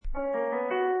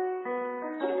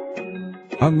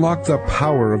Unlock the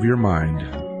power of your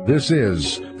mind. This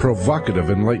is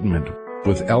Provocative Enlightenment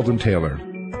with Eldon Taylor.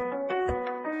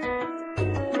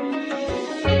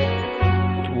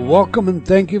 Welcome and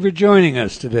thank you for joining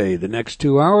us today. The next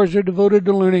 2 hours are devoted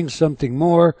to learning something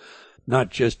more,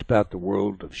 not just about the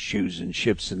world of shoes and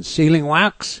ships and sealing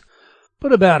wax,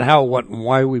 but about how, what, and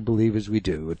why we believe as we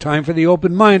do. A time for the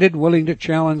open-minded, willing to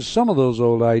challenge some of those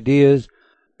old ideas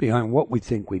behind what we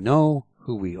think we know,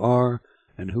 who we are,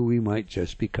 and who we might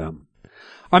just become.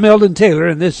 I'm Eldon Taylor,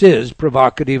 and this is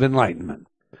Provocative Enlightenment.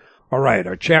 All right,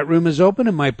 our chat room is open,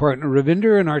 and my partner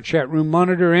Ravinder and our chat room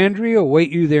monitor Andrea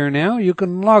await you there now. You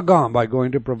can log on by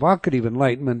going to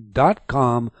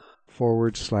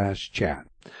provocativeenlightenment.com/chat.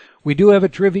 We do have a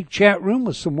terrific chat room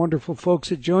with some wonderful folks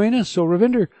that join us, so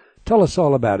Ravinder, tell us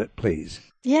all about it, please.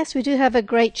 Yes, we do have a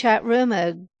great chat room,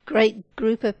 a great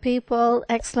group of people,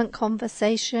 excellent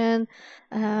conversation.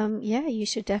 You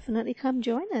should definitely come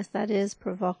join us. That is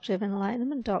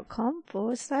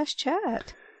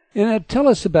provocativeenlightenment.com/chat. And tell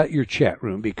us about your chat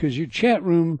room, because your chat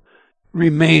room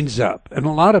remains up, and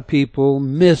a lot of people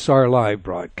miss our live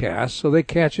broadcast, so they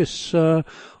catch us on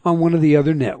one of the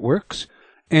other networks,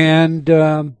 and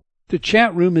the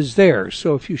chat room is there.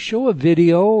 So if you show a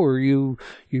video or you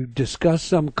discuss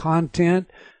some content,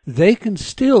 they can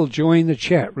still join the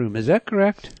chat room. Is that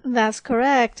correct? That's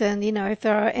correct. And, if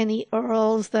there are any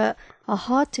URLs that are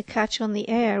hard to catch on the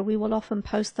air, we will often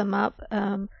post them up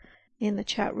in the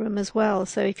chat room as well.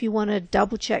 So if you want to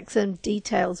double check some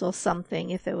details or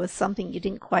something, if there was something you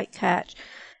didn't quite catch,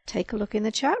 take a look in the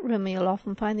chat room and you'll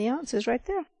often find the answers right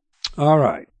there. All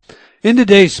right. In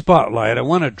today's spotlight, I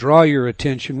want to draw your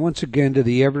attention once again to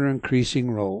the ever-increasing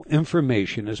role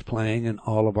information is playing in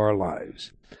all of our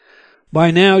lives. By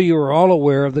now, you are all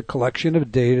aware of the collection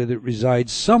of data that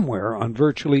resides somewhere on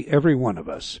virtually every one of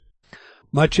us.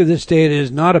 Much of this data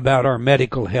is not about our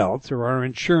medical health or our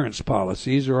insurance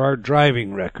policies or our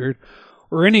driving record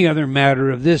or any other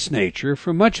matter of this nature,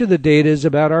 for much of the data is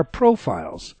about our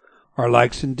profiles, our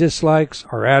likes and dislikes,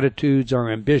 our attitudes, our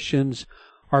ambitions,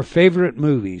 our favorite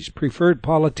movies, preferred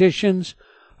politicians,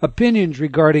 opinions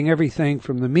regarding everything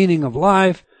from the meaning of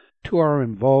life to our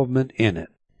involvement in it.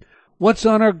 What's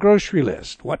on our grocery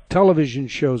list, what television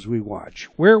shows we watch,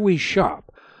 where we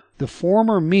shop, the form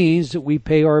or means that we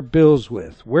pay our bills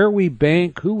with, where we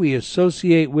bank, who we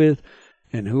associate with,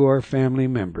 and who our family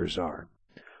members are.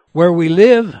 Where we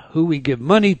live, who we give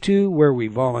money to, where we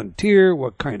volunteer,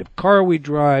 what kind of car we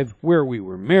drive, where we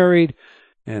were married,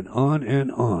 and on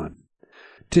and on.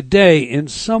 Today, in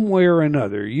some way or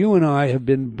another, you and I have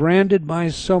been branded by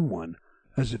someone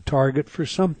as a target for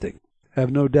something.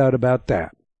 Have no doubt about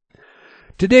that.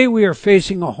 Today we are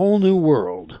facing a whole new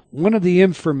world, one of the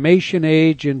information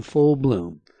age in full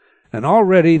bloom, and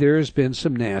already there has been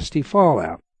some nasty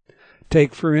fallout.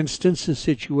 Take, for instance, a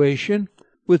situation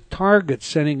with Target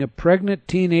sending a pregnant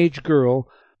teenage girl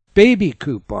baby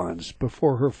coupons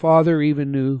before her father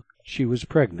even knew she was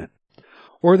pregnant,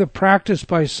 or the practice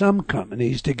by some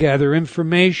companies to gather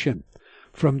information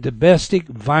from domestic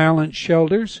violence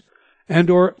shelters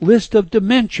and or list of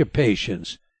dementia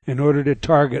patients in order to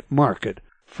target market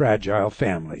fragile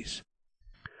families.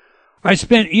 I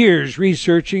spent years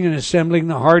researching and assembling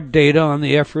the hard data on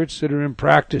the efforts that are in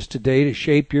practice today to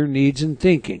shape your needs and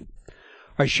thinking.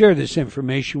 I share this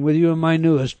information with you in my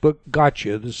newest book,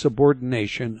 Gotcha, The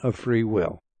Subordination of Free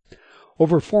Will.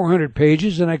 Over 400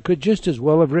 pages, and I could just as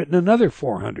well have written another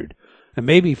 400, and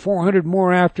maybe 400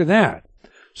 more after that.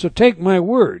 So take my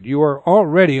word, you are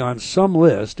already on some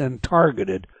list and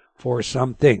targeted for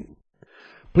something.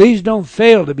 Please don't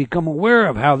fail to become aware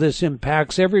of how this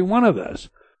impacts every one of us,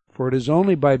 for it is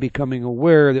only by becoming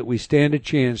aware that we stand a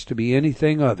chance to be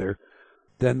anything other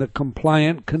than the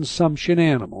compliant consumption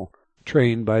animal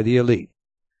trained by the elite.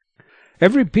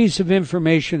 Every piece of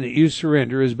information that you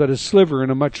surrender is but a sliver in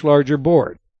a much larger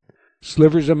board.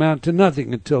 Slivers amount to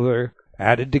nothing until they're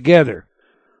added together,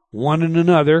 one in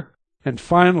another, and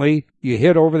finally you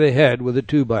hit over the head with a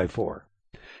 2x4.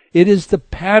 It is the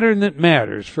pattern that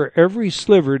matters, for every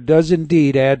sliver does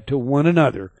indeed add to one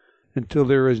another until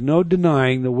there is no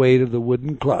denying the weight of the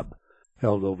wooden club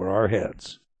held over our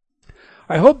heads.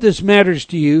 I hope this matters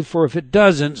to you, for if it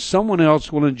doesn't, someone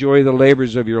else will enjoy the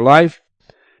labors of your life,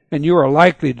 and you are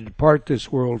likely to depart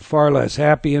this world far less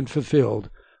happy and fulfilled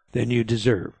than you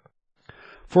deserve.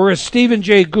 For as Stephen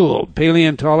Jay Gould,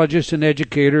 paleontologist and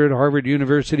educator at Harvard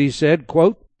University, said,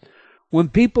 quote, "When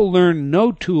people learn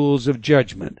no tools of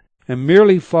judgment and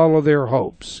merely follow their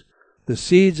hopes, the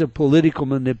seeds of political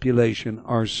manipulation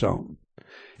are sown.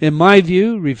 In my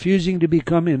view, refusing to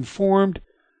become informed,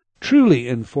 truly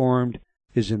informed,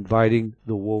 is inviting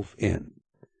the wolf in."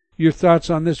 Your thoughts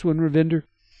on this one, Ravinder?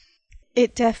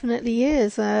 It definitely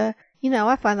is. I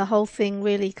find the whole thing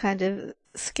really kind of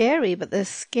scary, but the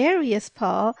scariest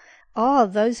part are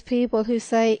those people who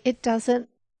say it doesn't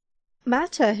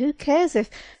matter. Who cares if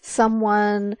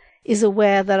someone is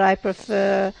aware that I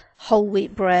prefer whole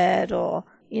wheat bread or,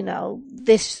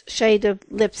 this shade of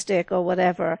lipstick or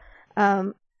whatever.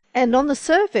 And on the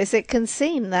surface, it can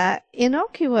seem that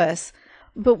innocuous.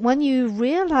 But when you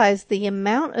realize the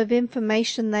amount of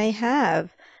information they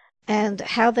have and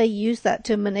how they use that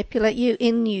to manipulate you,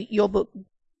 in your book,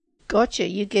 Gotcha,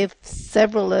 you give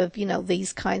several of,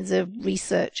 these kinds of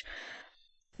research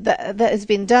that has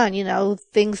been done,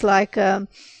 things like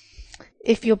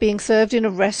if you're being served in a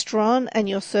restaurant and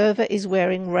your server is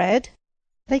wearing red,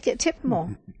 they get tipped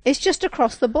more. It's just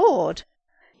across the board.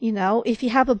 If you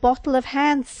have a bottle of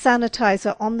hand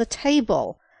sanitizer on the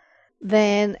table,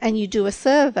 and you do a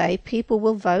survey, people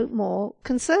will vote more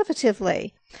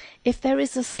conservatively. If there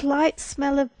is a slight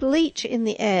smell of bleach in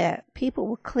the air, people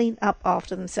will clean up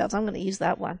after themselves. I'm going to use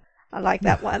that one. I like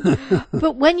that one.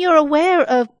 But when you're aware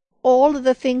of all of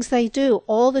the things they do,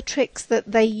 all the tricks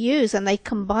that they use, and they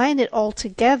combine it all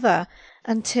together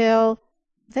until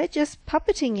they're just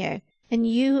puppeting you, and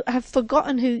you have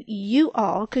forgotten who you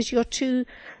are because you're too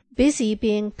busy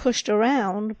being pushed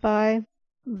around by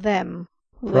them,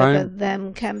 whoever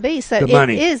them can be. So it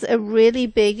is a really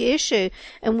big issue,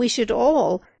 and we should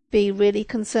all be really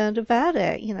concerned about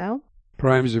it,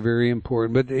 Primes are very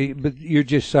important, but you're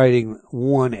just citing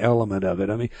one element of it.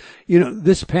 I mean,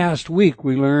 this past week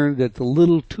we learned that the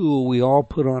little tool we all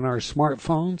put on our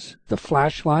smartphones, the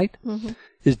flashlight,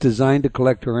 is designed to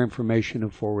collect our information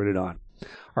and forward it on.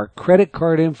 Our credit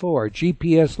card info, our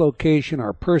GPS location,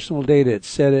 our personal data,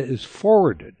 etc., is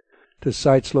forwarded to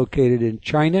sites located in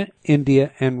China,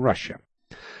 India, and Russia.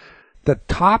 The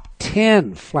top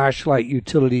 10 flashlight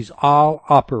utilities all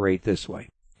operate this way.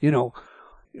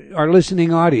 Our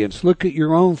listening audience, look at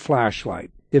your own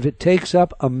flashlight. If it takes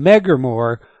up a meg or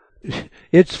more,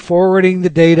 it's forwarding the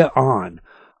data on.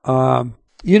 And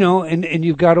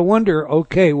you've got to wonder,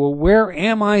 okay, well, where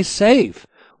am I safe?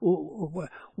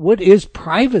 What is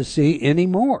privacy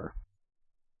anymore?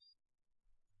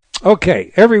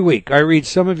 Okay, every week I read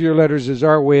some of your letters as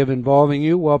our way of involving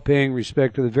you while paying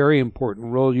respect to the very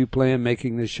important role you play in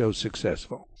making this show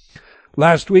successful.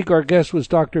 Last week our guest was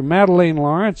Dr. Madeleine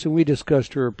Lawrence, and we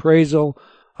discussed her appraisal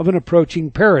of an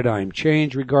approaching paradigm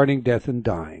change regarding death and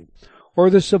dying, or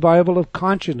the survival of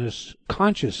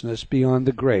consciousness beyond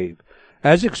the grave,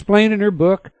 as explained in her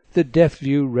book, The Death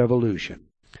View Revolution.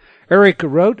 Erica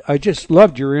wrote, I just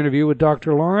loved your interview with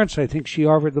Dr. Lawrence. I think she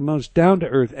offered the most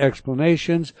down-to-earth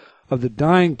explanations of the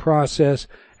dying process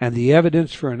and the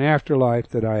evidence for an afterlife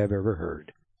that I have ever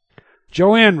heard.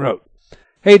 Joanne wrote,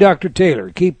 Hey, Dr. Taylor,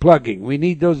 keep plugging. We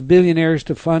need those billionaires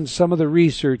to fund some of the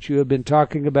research you have been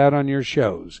talking about on your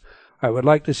shows. I would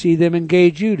like to see them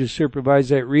engage you to supervise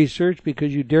that research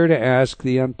because you dare to ask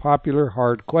the unpopular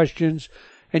hard questions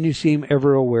and you seem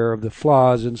ever aware of the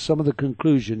flaws in some of the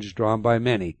conclusions drawn by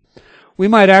many. We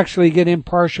might actually get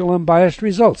impartial, unbiased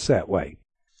results that way.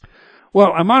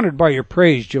 Well, I'm honored by your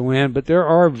praise, Joanne, but there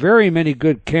are very many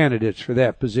good candidates for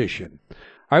that position.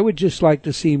 I would just like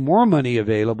to see more money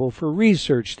available for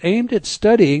research aimed at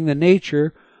studying the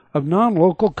nature of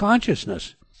non-local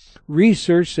consciousness.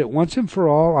 Research that once and for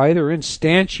all either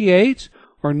instantiates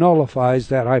or nullifies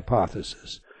that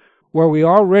hypothesis. Where we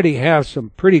already have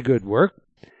some pretty good work,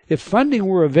 if funding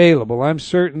were available, I'm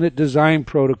certain that design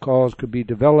protocols could be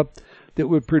developed that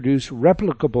would produce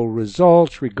replicable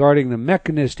results regarding the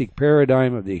mechanistic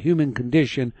paradigm of the human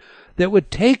condition that would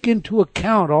take into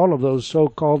account all of those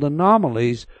so-called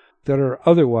anomalies that are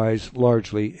otherwise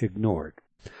largely ignored.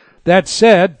 That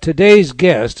said, today's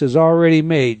guest has already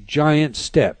made giant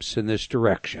steps in this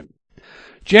direction.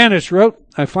 Janice wrote,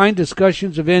 I find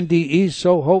discussions of NDE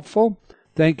so hopeful.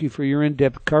 Thank you for your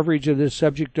in-depth coverage of this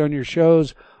subject on your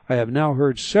shows. I have now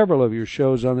heard several of your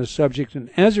shows on this subject, and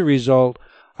as a result,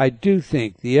 I do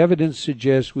think the evidence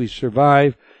suggests we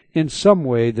survive in some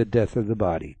way the death of the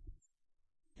body.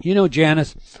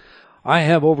 Janice, I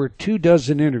have over 24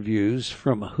 interviews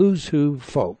from who's who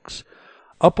folks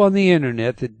up on the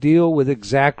internet that deal with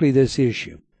exactly this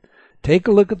issue. Take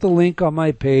a look at the link on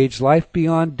my page, Life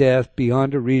Beyond Death,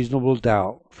 Beyond a Reasonable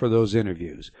Doubt, for those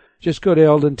interviews. Just go to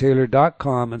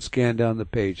eldontaylor.com and scan down the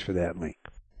page for that link.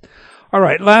 All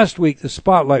right, last week the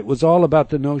spotlight was all about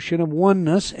the notion of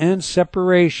oneness and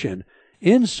separation,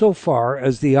 insofar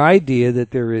as the idea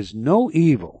that there is no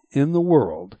evil in the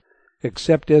world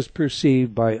except as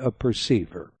perceived by a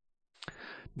perceiver.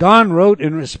 Don wrote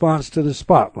in response to the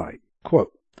spotlight,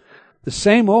 quote, the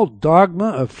same old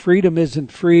dogma of freedom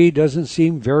isn't free doesn't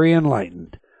seem very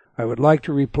enlightened. I would like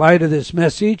to reply to this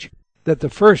message that the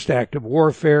first act of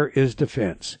warfare is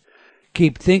defense.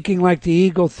 Keep thinking like the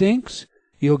eagle thinks,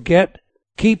 you'll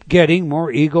keep getting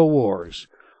more eagle wars.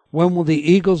 When will the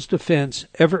eagle's defense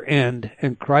ever end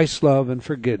and Christ's love and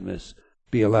forgiveness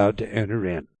be allowed to enter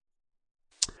in?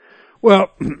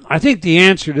 Well, I think the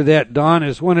answer to that, Don,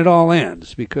 is when it all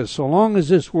ends, because so long as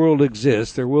this world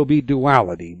exists, there will be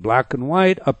duality, black and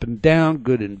white, up and down,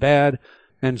 good and bad,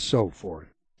 and so forth.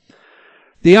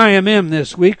 The IMM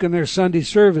this week in their Sunday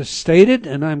service stated,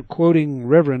 and I'm quoting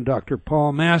Reverend Dr.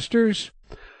 Paul Masters,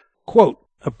 quote,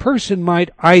 "A person might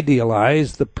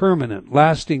idealize the permanent,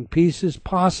 lasting peace as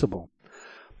possible,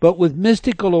 but with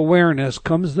mystical awareness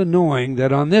comes the knowing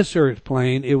that on this earth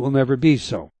plane it will never be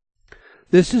so.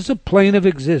 This is a plane of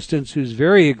existence whose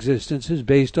very existence is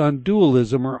based on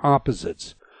dualism or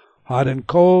opposites, hot and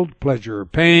cold, pleasure or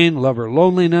pain, love or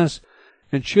loneliness,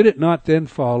 and should it not then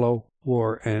follow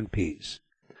war and peace?"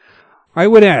 I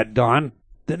would add, Don,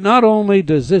 that not only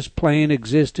does this plane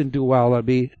exist in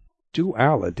duality,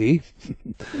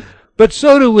 but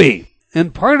so do we.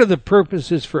 And part of the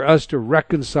purpose is for us to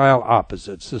reconcile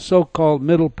opposites, the so-called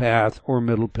middle path or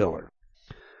middle pillar.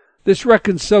 This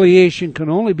reconciliation can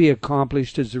only be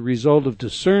accomplished as a result of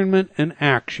discernment and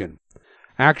action.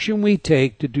 Action we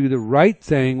take to do the right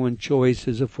thing when choice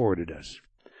is afforded us.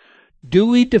 Do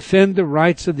we defend the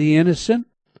rights of the innocent,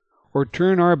 or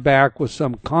turn our back with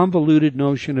some convoluted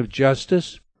notion of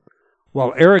justice,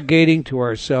 while arrogating to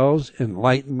ourselves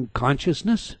enlightened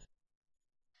consciousness?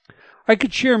 I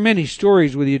could share many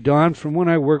stories with you, Don, from when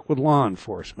I work with law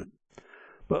enforcement.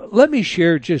 But let me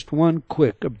share just one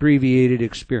quick, abbreviated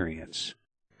experience.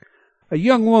 A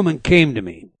young woman came to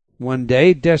me one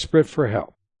day, desperate for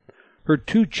help. Her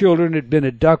 2 children had been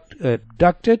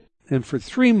abducted, and for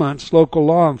 3 months local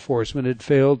law enforcement had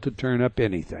failed to turn up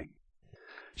anything.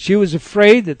 She was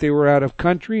afraid that they were out of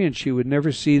country and she would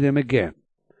never see them again.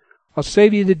 I'll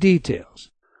save you the details.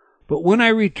 But when I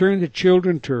returned the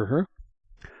children to her,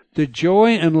 the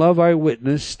joy and love I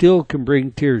witnessed still can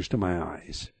bring tears to my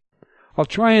eyes. I'll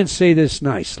try and say this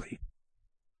nicely.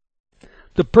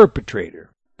 The perpetrator,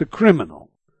 the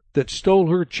criminal that stole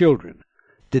her children,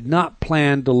 did not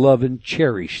plan to love and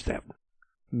cherish them.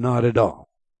 Not at all.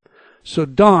 So,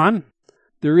 Don,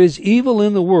 there is evil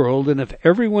in the world, and if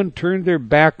everyone turned their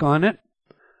back on it,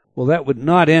 well, that would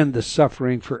not end the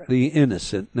suffering for the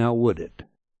innocent, now would it?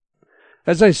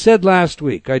 As I said last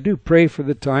week, I do pray for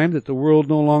the time that the world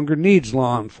no longer needs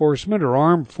law enforcement or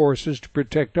armed forces to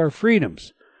protect our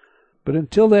freedoms. But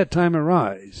until that time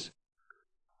arrives,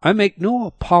 I make no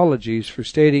apologies for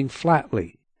stating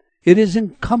flatly, it is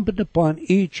incumbent upon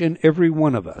each and every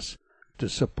one of us to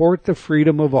support the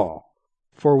freedom of all.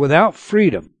 For without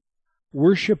freedom,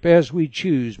 worship as we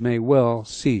choose may well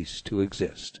cease to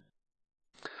exist.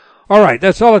 All right,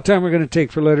 that's all the time we're going to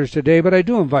take for letters today, but I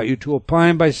do invite you to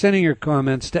opine by sending your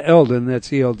comments to Eldon,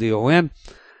 that's E-L-D-O-N,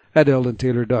 at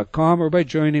eldontaylor.com, or by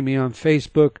joining me on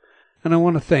Facebook. And I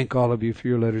want to thank all of you for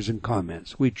your letters and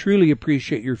comments. We truly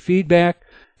appreciate your feedback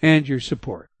and your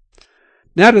support.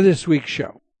 Now to this week's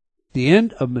show, The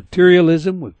End of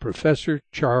Materialism with Professor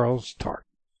Charles Tart.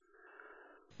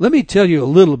 Let me tell you a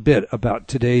little bit about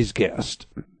today's guest.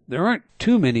 There aren't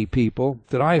too many people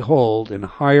that I hold in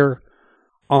higher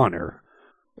honor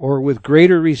or with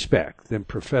greater respect than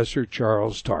Professor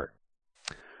Charles Tart.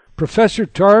 Professor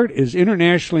Tart is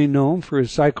internationally known for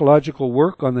his psychological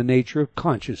work on the nature of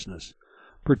consciousness,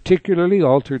 particularly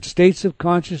altered states of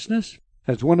consciousness,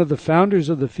 as one of the founders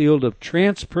of the field of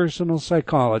transpersonal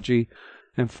psychology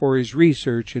and for his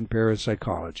research in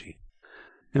parapsychology.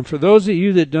 And for those of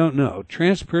you that don't know,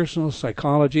 transpersonal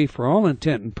psychology, for all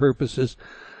intent and purposes,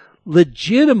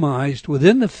 legitimized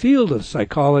within the field of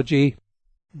psychology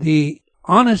the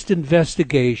honest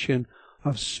investigation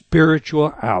of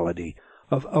spirituality,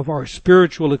 of our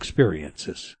spiritual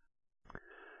experiences.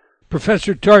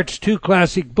 Professor Tart's 2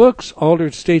 classic books,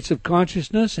 Altered States of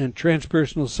Consciousness and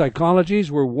Transpersonal Psychologies,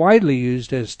 were widely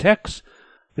used as texts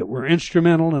that were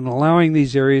instrumental in allowing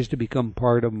these areas to become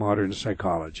part of modern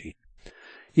psychology.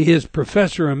 He is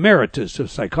Professor Emeritus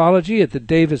of Psychology at the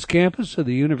Davis campus of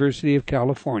the University of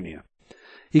California.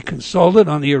 He consulted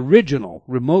on the original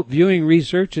remote viewing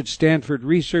research at Stanford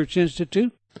Research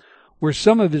Institute, where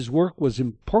some of his work was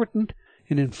important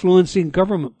in influencing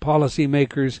government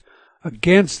policymakers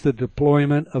against the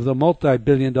deployment of the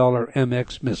multi-billion-dollar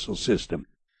MX missile system.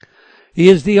 He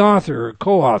is the author or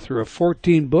co-author of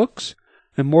 14 books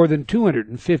and more than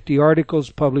 250 articles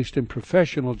published in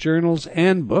professional journals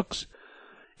and books,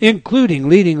 including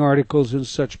leading articles in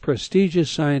such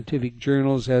prestigious scientific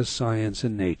journals as Science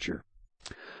and Nature.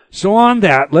 So on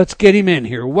that, let's get him in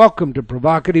here. Welcome to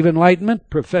Provocative Enlightenment,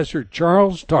 Professor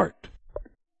Charles Tart.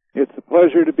 It's a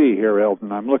pleasure to be here,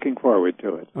 Eldon. I'm looking forward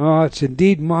to it. Oh, it's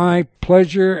indeed my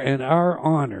pleasure and our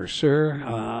honor, sir.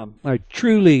 I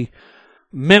truly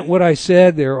meant what I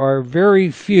said. There are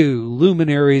very few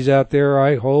luminaries out there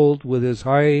I hold with as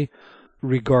high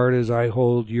regard as I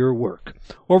hold your work.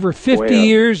 Over 50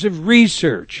 years of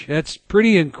research. That's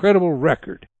pretty incredible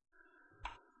record.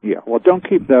 Yeah, well, don't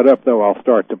keep that up, though. I'll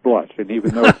start to blush. And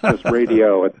even though it's just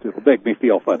radio, it'll make me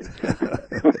feel funny.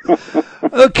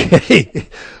 Okay,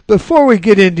 before we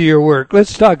get into your work,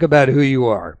 let's talk about who you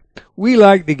are. We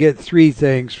like to get three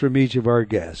things from each of our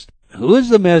guests. Who is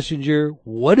the messenger?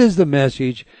 What is the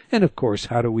message? And, of course,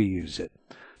 how do we use it?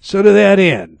 So to that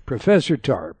end, Professor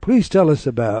Tart, please tell us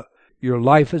about your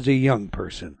life as a young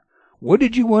person. What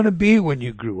did you want to be when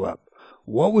you grew up?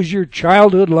 What was your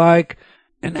childhood like?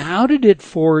 And how did it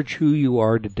forge who you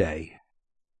are today?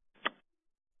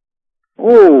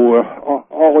 Oh,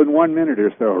 all in 1 minute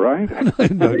or so, right?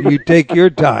 No, you take your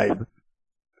time.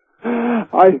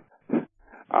 Well,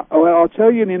 I'll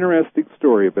tell you an interesting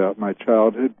story about my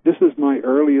childhood. This is my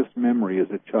earliest memory as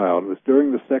a child. It was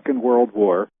during the Second World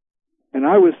War, and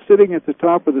I was sitting at the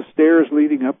top of the stairs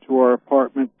leading up to our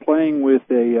apartment playing with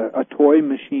a toy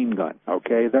machine gun,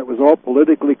 okay? That was all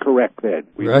politically correct then.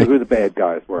 We knew who the bad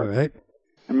guys were. Right.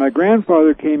 And my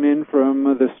grandfather came in from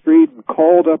the street and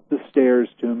called up the stairs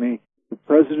to me that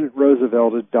President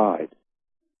Roosevelt had died.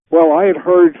 Well, I had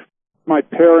heard my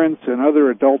parents and other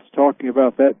adults talking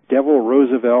about that devil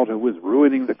Roosevelt who was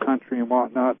ruining the country and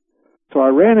whatnot. So I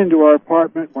ran into our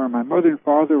apartment where my mother and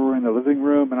father were in the living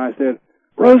room, and I said,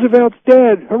 "Roosevelt's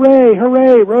dead! Hooray,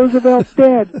 hooray, Roosevelt's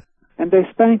dead!" And they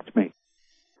spanked me.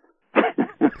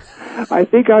 I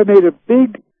think I made a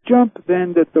big jump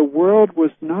then that the world was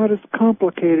not as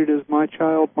complicated as my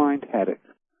child mind had it.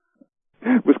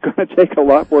 It was going to take a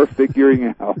lot more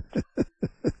figuring out.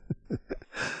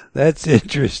 That's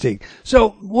interesting. So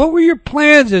what were your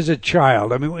plans as a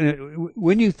child? I mean,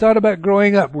 when you thought about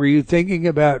growing up, were you thinking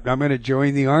about, I'm going to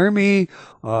join the Army,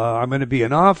 I'm going to be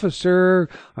an officer?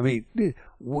 I mean,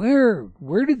 where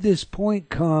did this point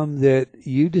come that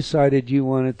you decided you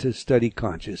wanted to study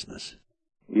consciousness?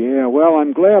 Yeah, well,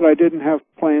 I'm glad I didn't have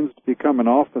plans to become an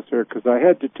officer because I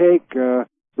had to take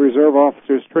Reserve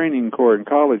Officers Training Corps in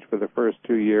college for the first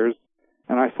 2 years.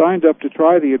 And I signed up to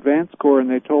try the advanced corps, and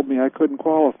they told me I couldn't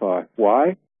qualify.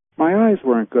 Why? My eyes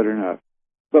weren't good enough.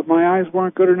 But my eyes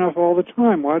weren't good enough all the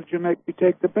time. Why did you make me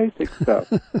take the basic stuff?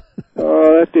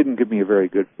 That didn't give me a very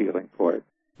good feeling for it.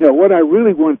 No, what I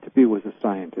really wanted to be was a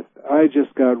scientist. I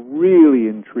just got really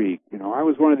intrigued. You know, I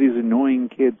was one of these annoying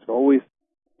kids who always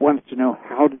wanted to know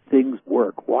how do things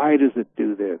work? Why does it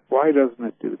do this? Why doesn't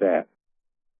it do that?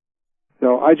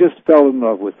 So I just fell in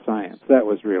love with science. That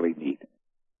was really neat.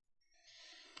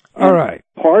 All right.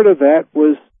 Part of that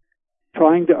was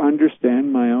trying to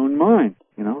understand my own mind.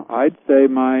 You know, I'd say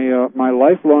my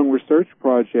lifelong research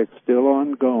project, still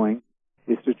ongoing,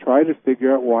 is to try to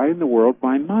figure out why in the world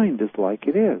my mind is like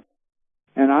it is.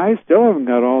 And I still haven't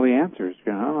got all the answers.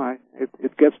 You know,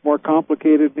 it gets more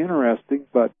complicated and interesting,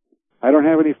 but I don't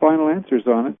have any final answers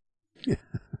on it.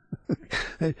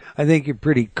 I think you're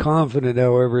pretty confident,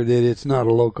 however, that it's not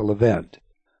a local event.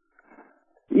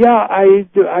 Yeah,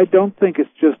 I don't think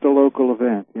it's just a local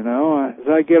event, you know. As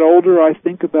I get older, I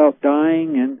think about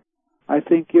dying, and I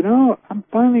think, you know, I'm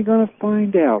finally going to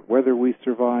find out whether we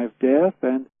survive death,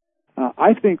 and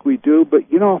I think we do,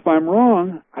 but, you know, if I'm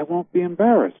wrong, I won't be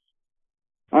embarrassed.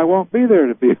 I won't be there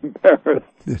to be embarrassed.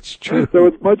 That's true. So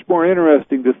it's much more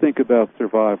interesting to think about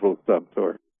survival of some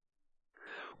sort.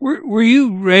 Were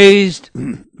you raised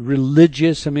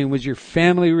religious? I mean, was your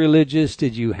family religious?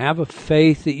 Did you have a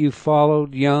faith that you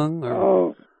followed young? Or?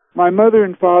 Oh, my mother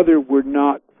and father were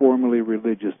not formally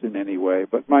religious in any way,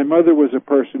 but my mother was a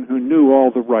person who knew all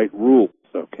the right rules,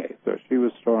 okay, so she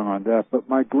was strong on that. But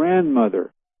my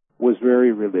grandmother was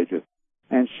very religious,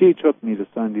 and she took me to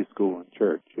Sunday school and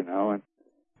church, you know, and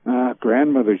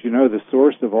grandmothers, you know, the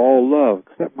source of all love,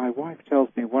 except my wife tells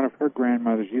me one of her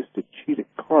grandmothers used to cheat at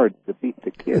cards to beat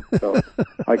the kids, so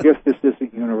I guess this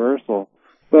isn't universal.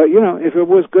 But, you know, if it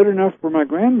was good enough for my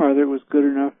grandmother, it was good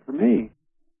enough for me.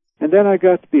 And then I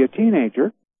got to be a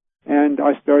teenager, and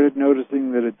I started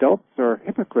noticing that adults are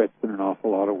hypocrites in an awful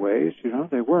lot of ways. You know,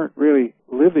 they weren't really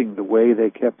living the way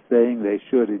they kept saying they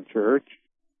should in church.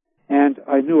 And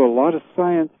I knew a lot of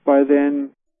science by then,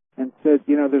 and said,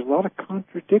 you know, there's a lot of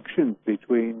contradictions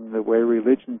between the way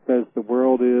religion says the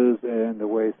world is and the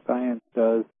way science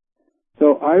does.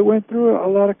 So I went through a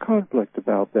lot of conflict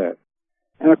about that.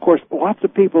 And, of course, lots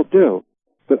of people do.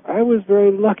 But I was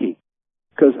very lucky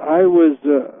because I was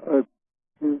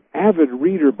an avid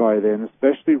reader by then,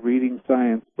 especially reading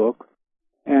science books,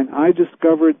 and I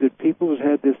discovered that people had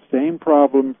had this same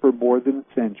problem for more than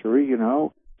a century, you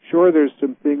know. Sure, there's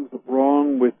some things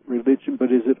wrong with religion,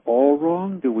 but is it all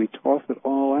wrong? Do we toss it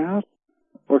all out?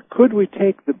 Or could we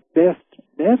take the best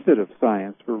method of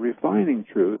science for refining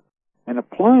truth and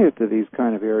apply it to these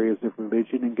kind of areas of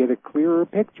religion and get a clearer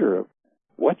picture of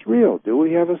what's real? Do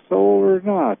we have a soul or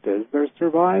not? Is there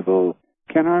survival?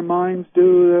 Can our minds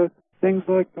do things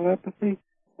like telepathy?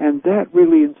 And that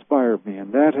really inspired me,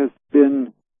 and that has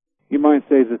been, you might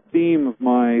say, the theme of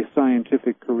my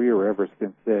scientific career ever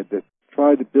since then, to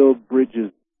try to build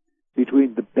bridges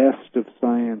between the best of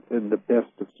science and the best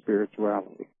of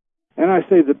spirituality. And I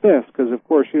say the best because, of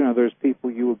course, you know, there's people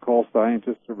you would call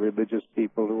scientists or religious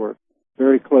people who are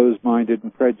very closed-minded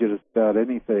and prejudiced about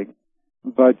anything.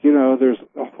 But, you know, there's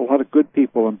a lot of good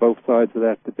people on both sides of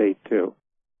that debate, too.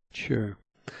 Sure.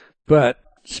 But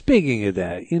speaking of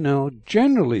that, you know,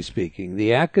 generally speaking,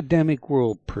 the academic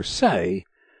world per se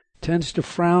tends to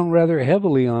frown rather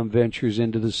heavily on ventures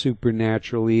into the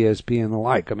supernatural, ESP, and the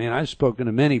like. I mean, I've spoken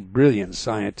to many brilliant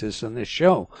scientists on this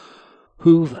show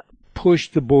who've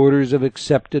pushed the borders of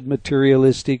accepted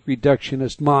materialistic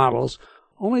reductionist models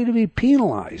only to be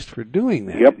penalized for doing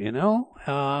that, Yep. you know?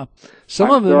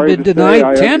 Some of them have been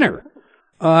denied tenure.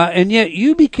 And yet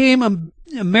you became an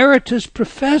emeritus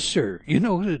professor, you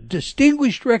know,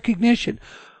 distinguished recognition.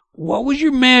 What was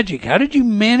your magic? How did you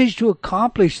manage to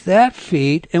accomplish that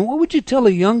feat? And what would you tell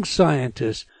a young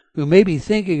scientist who may be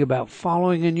thinking about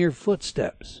following in your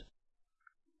footsteps?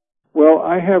 Well,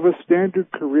 I have a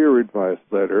standard career advice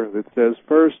letter that says,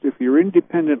 first, if you're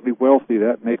independently wealthy,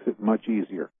 that makes it much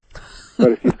easier.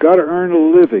 But if you've got to earn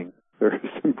a living, there are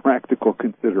some practical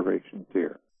considerations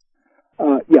here.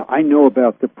 Yeah, I know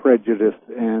about the prejudice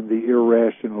and the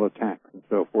irrational attacks and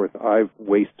so forth. I've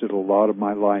wasted a lot of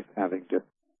my life having to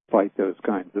fight those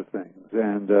kinds of things.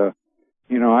 And,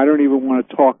 you know, I don't even want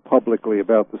to talk publicly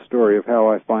about the story of how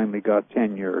I finally got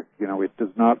tenure. You know, it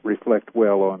does not reflect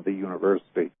well on the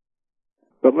university.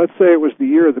 But let's say it was the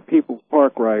year of the People's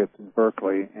Park riots in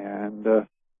Berkeley, and there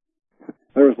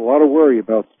was a lot of worry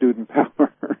about student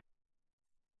power.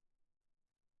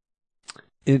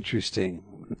 Interesting.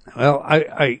 Well,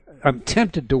 I'm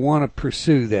tempted to want to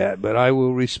pursue that, but I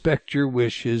will respect your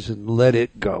wishes and let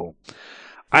it go.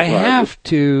 I have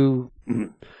to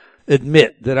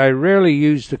admit that I rarely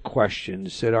use the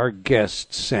questions that our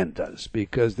guests send us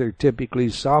because they're typically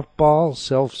softball,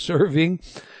 self-serving,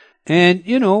 and,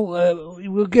 you know,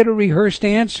 we'll get a rehearsed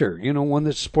answer, you know, one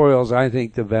that spoils, I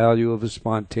think, the value of a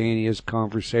spontaneous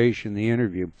conversation, the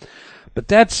interview. But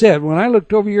that said, when I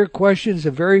looked over your questions,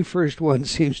 the very first one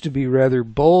seems to be rather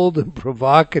bold and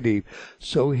provocative.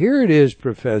 So here it is,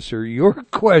 Professor, your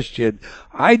question.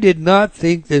 I did not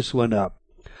think this one up.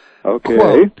 Okay.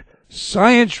 Quote,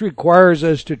 science requires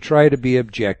us to try to be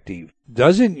objective.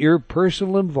 Doesn't your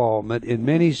personal involvement in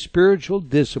many spiritual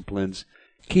disciplines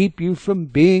keep you from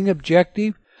being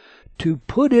objective? To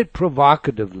put it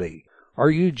provocatively, are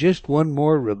you just one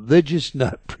more religious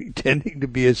nut pretending to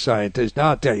be a scientist? Now,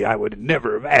 I'll tell you, I would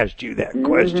never have asked you that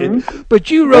question,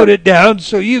 but you wrote it down,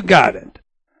 so you got it.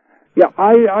 Yeah,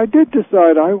 I did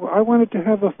decide I wanted to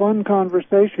have a fun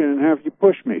conversation and have you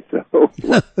push me. So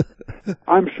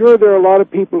I'm sure there are a lot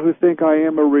of people who think I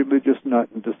am a religious nut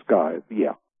in disguise.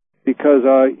 Yeah, because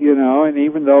you know, and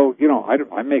even though you know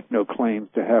I make no claims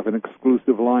to have an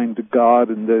exclusive line to God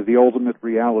and the ultimate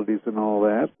realities and all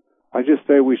that. I just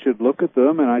say we should look at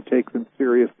them, and I take them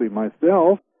seriously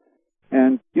myself.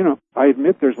 And, you know, I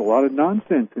admit there's a lot of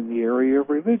nonsense in the area of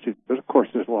religion. But, of course,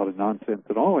 there's a lot of nonsense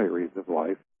in all areas of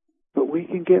life. But we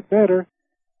can get better.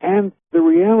 And the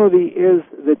reality is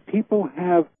that people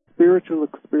have spiritual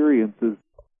experiences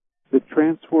that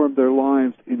transform their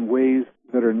lives in ways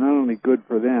that are not only good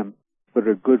for them, but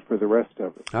are good for the rest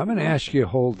of us. I'm going to ask you to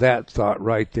hold that thought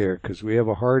right there because we have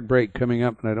a hard break coming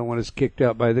up and I don't want us kicked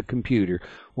out by the computer.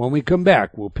 When we come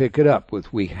back, we'll pick it up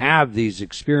with we have these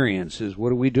experiences. What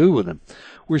do we do with them?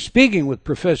 We're speaking with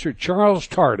Professor Charles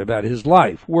Tart about his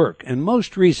life, work, and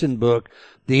most recent book,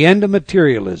 The End of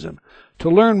Materialism. To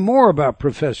learn more about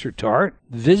Professor Tart,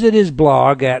 visit his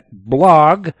blog at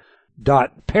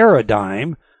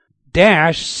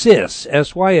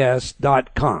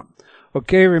blog.paradigm-sys.com.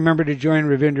 Okay, remember to join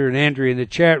Ravinder and Andrea in the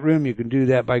chat room. You can do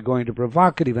that by going to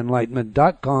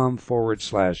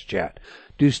provocativeenlightenment.com/chat.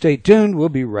 Do stay tuned. We'll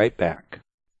be right back.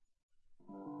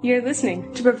 You're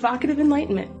listening to Provocative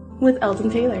Enlightenment with Eldon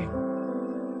Taylor.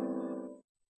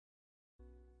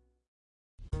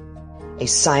 A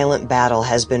silent battle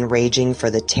has been raging for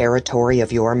the territory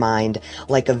of your mind.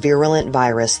 Like a virulent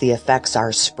virus, the effects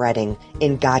are spreading.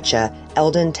 In Gotcha,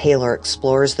 Eldon Taylor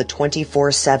explores the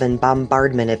 24/7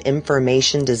 bombardment of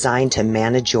information designed to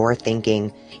manage your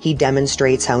thinking. He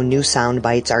demonstrates how new sound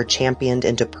bites are championed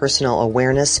into personal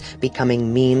awareness,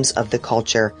 becoming memes of the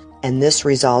culture. And this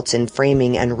results in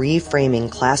framing and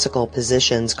reframing classical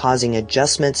positions, causing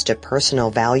adjustments to personal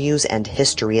values and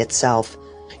history itself.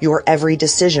 Your every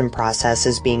decision process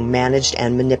is being managed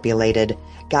and manipulated.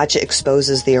 Gotcha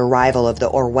exposes the arrival of the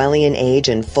Orwellian age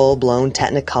in full-blown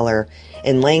technicolor.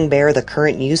 In laying bare the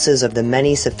current uses of the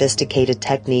many sophisticated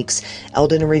techniques,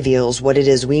 Eldon reveals what it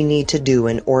is we need to do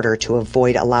in order to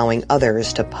avoid allowing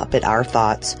others to puppet our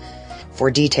thoughts.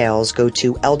 For details, go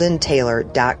to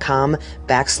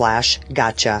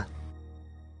eldontaylor.com/gotcha.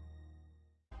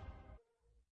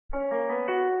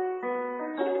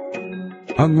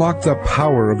 Unlock the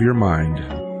power of your mind.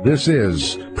 This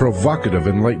is Provocative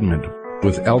Enlightenment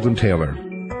with Eldon Taylor.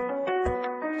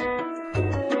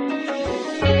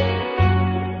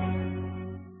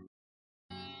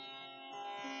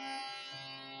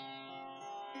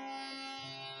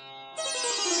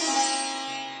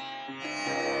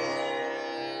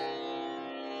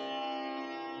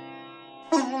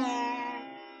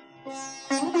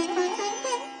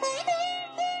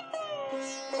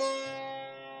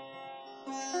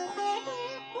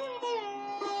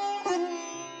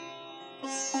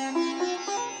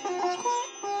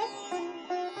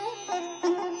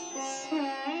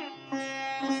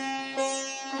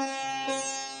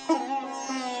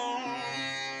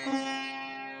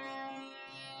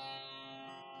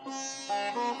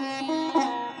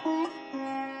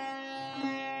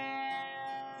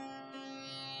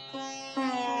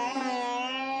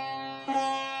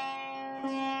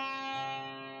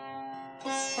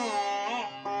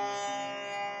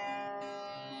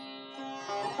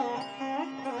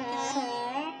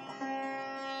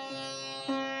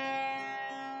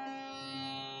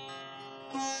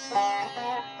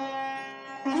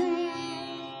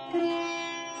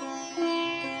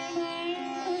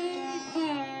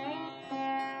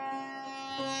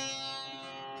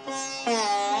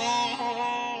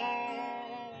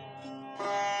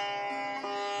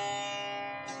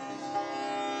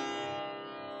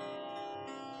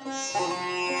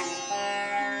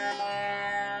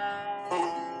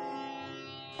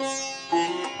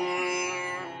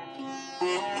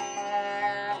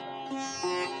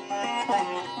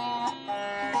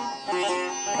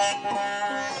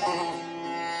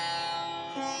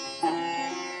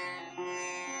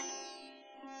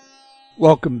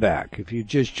 Welcome back. If you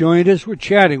just joined us, we're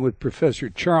chatting with Professor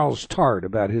Charles Tart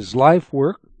about his life,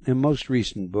 work, and most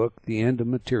recent book, The End of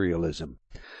Materialism.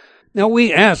 Now,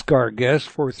 we ask our guests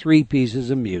for 3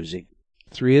 pieces of music,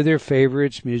 3 of their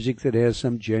favorites, music that has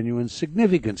some genuine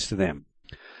significance to them.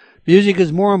 Music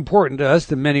is more important to us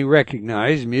than many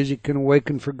recognize. Music can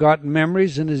awaken forgotten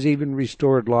memories and has even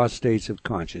restored lost states of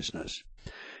consciousness.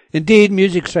 Indeed,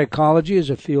 music psychology is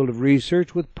a field of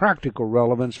research with practical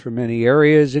relevance for many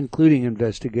areas, including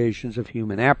investigations of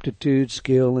human aptitude,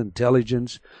 skill,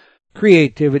 intelligence,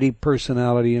 creativity,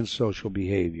 personality, and social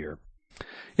behavior.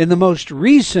 In the most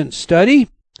recent study,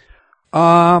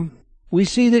 we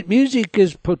see that music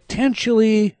is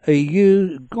potentially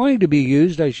going to be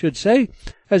used, I should say,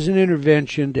 as an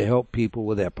intervention to help people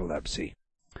with epilepsy.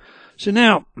 So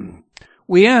now,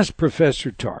 we asked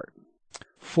Professor Tart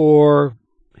for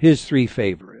his 3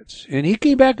 favorites, and he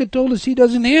came back and told us he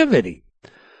doesn't have any.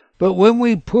 But when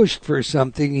we pushed for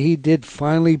something, he did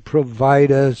finally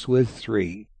provide us with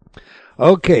 3.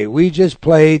 Okay, we just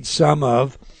played some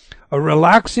of a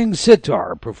relaxing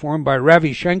sitar performed by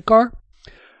Ravi Shankar.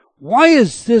 Why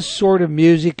is this sort of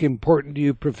music important to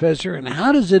you, Professor, and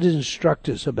how does it instruct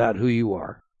us about who you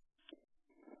are?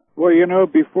 Well, you know,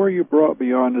 before you brought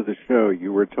me onto the show,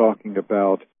 you were talking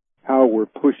about how we're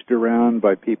pushed around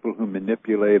by people who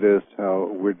manipulate us, how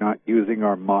we're not using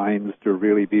our minds to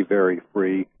really be very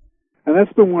free. And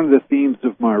that's been one of the themes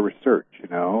of my research, you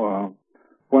know.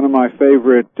 One of my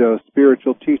favorite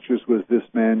spiritual teachers was this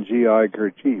man, G.I.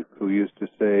 Gurdjieff, who used to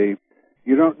say,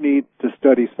 you don't need to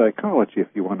study psychology if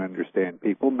you want to understand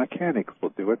people. Mechanics will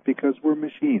do it because we're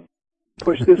machines.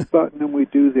 Push this button and we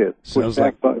do this. Push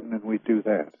that button and we do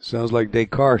that. Sounds like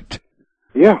Descartes.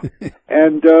 Yeah.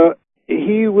 And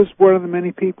he was one of the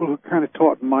many people who kind of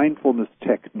taught mindfulness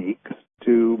techniques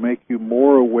to make you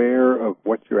more aware of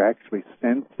what you're actually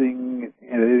sensing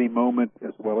at any moment,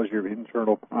 as well as your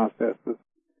internal processes.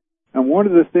 And one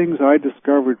of the things I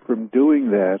discovered from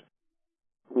doing that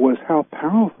was how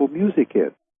powerful music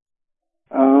is.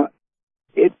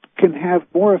 It can have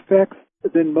more effects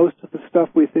than most of the stuff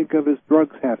we think of as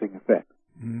drugs having effects.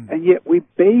 And yet we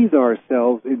bathe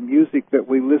ourselves in music that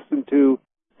we listen to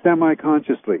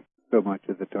semi-consciously so much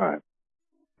of the time.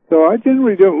 So I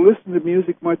generally don't listen to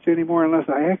music much anymore unless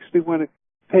I actually want to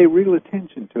pay real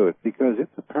attention to it, because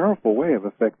it's a powerful way of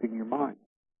affecting your mind.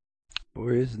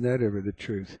 Boy, isn't that ever the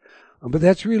truth? But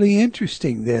that's really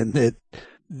interesting then.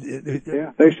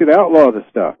 Yeah, they should outlaw the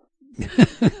stuff.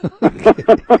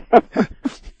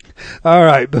 All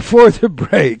right, before the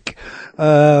break,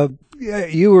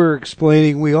 you were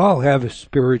explaining we all have a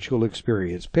spiritual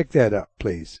experience. Pick that up,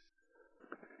 please.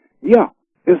 Yeah,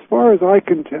 as far as I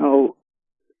can tell,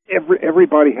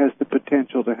 everybody has the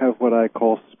potential to have what I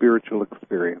call spiritual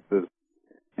experiences.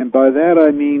 And by that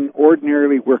I mean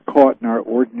ordinarily we're caught in our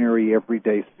ordinary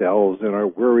everyday selves and our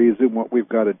worries and what we've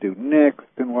got to do next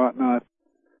and whatnot.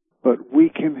 But we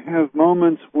can have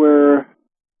moments where,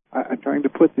 I'm trying to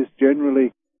put this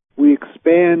generally, we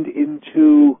expand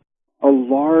into a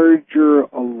larger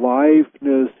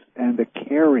aliveness and a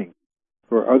caring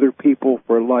for other people,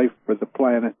 for life, for the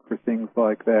planet, for things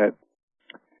like that.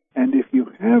 And if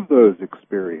you have those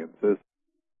experiences,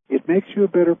 it makes you a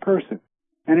better person.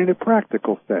 And in a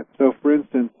practical sense. So, for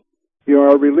instance,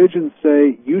 our religions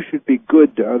say you should be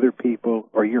good to other people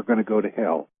or you're going to go to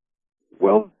hell.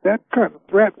 Well, that kind of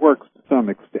threat works to some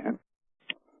extent.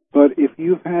 But if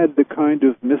you've had the kind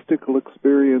of mystical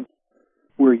experience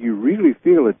where you really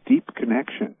feel a deep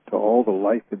connection to all the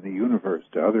life in the universe,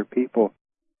 to other people,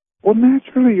 well,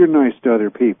 naturally you're nice to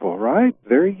other people, right?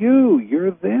 They're you.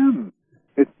 You're them.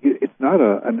 It's not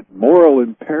a moral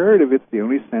imperative. It's the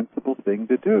only sensible thing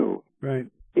to do. Right.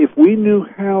 If we knew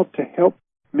how to help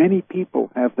many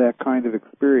people have that kind of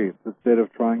experience instead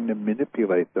of trying to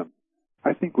manipulate them,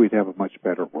 I think we'd have a much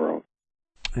better world.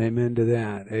 Amen to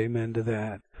that. Amen to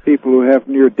that. People who have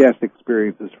near-death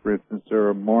experiences, for instance, are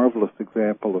a marvelous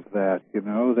example of that. You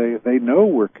know, they know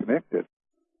we're connected.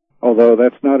 Although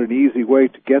that's not an easy way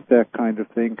to get that kind of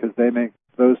thing, because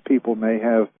those people may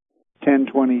have 10,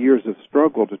 20 years of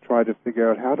struggle to try to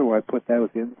figure out how do I put those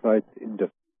insights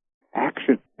into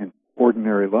action in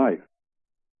ordinary life.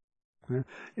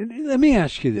 Let me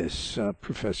ask you this,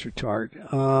 Professor Tart.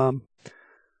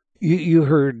 You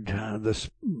heard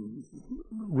the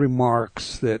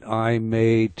remarks that I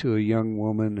made to a young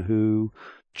woman who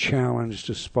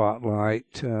challenged a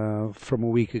spotlight from a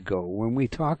week ago when we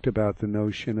talked about the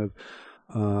notion of,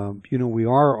 we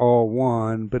are all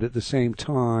one, but at the same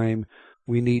time,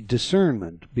 we need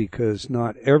discernment because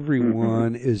not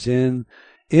everyone is in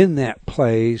that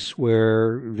place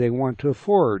where they want to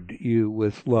afford you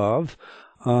with love.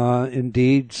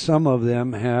 Indeed, some of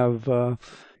them have,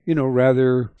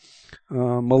 rather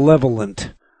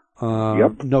malevolent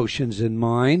notions in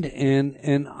mind,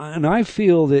 and I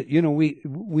feel that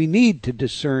we need to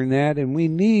discern that, and we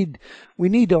need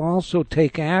to also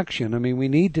take action. I mean, we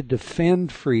need to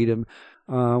defend freedom.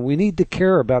 We need to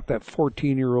care about that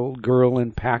 14-year-old girl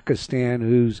in Pakistan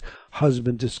whose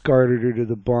husband discarded her to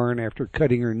the barn after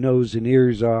cutting her nose and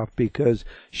ears off because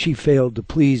she failed to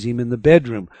please him in the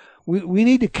bedroom. We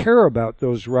need to care about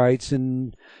those rights,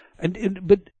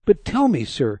 but tell me,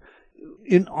 sir,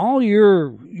 in all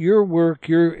your work,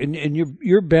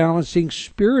 you're balancing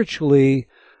spiritually.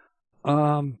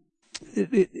 How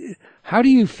do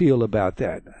you feel about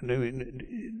that? I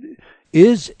mean,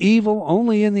 is evil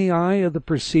only in the eye of the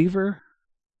perceiver?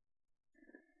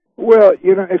 Well,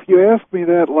 if you ask me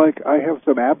that like I have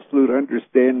some absolute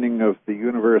understanding of the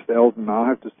universe, Eldon, I'll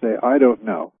have to say I don't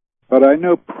know. But I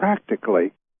know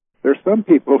practically there's some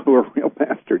people who are real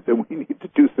bastards and we need to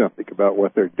do something about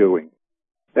what they're doing.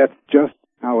 That's just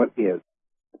how it is.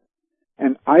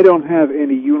 And I don't have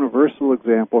any universal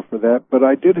example for that, but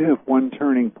I did have one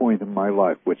turning point in my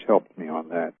life which helped me on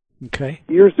that. Okay.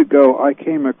 Years ago, I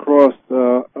came across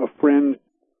a friend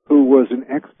who was an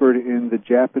expert in the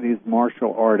Japanese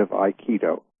martial art of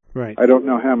Aikido. Right. I don't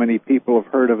know how many people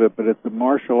have heard of it, but it's a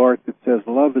martial art that says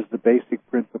love is the basic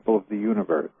principle of the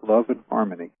universe, love and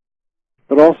harmony.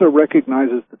 But also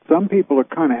recognizes that some people are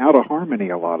kind of out of harmony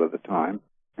a lot of the time,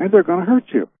 and they're going to hurt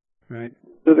you. Right.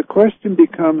 So the question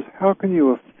becomes, how can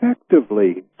you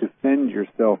effectively defend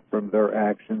yourself from their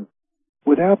actions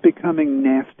without becoming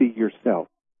nasty yourself,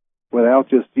 without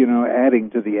just, adding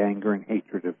to the anger and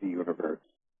hatred of the universe?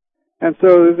 And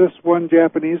so this one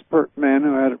Japanese man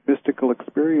who had a mystical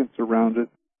experience around it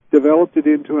developed it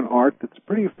into an art that's a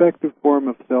pretty effective form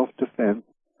of self-defense,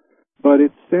 but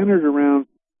it's centered around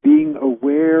being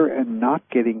aware and not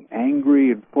getting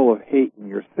angry and full of hate in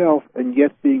yourself, and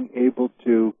yet being able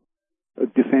to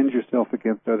defend yourself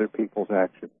against other people's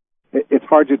actions. It's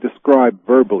hard to describe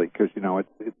verbally because,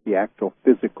 it's the actual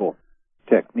physical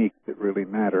techniques that really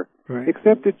matter. Right.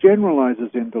 except it generalizes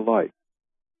into life.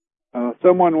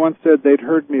 Someone once said they'd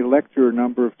heard me lecture a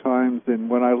number of times, and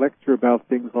when I lecture about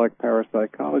things like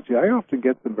parapsychology, I often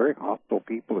get some very hostile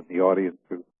people in the audience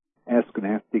who ask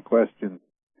nasty questions.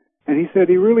 And he said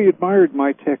he really admired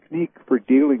my technique for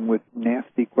dealing with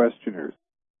nasty questioners.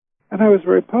 And I was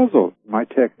very puzzled. My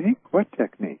technique? What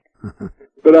technique?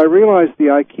 But I realized the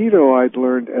Aikido I'd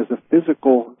learned as a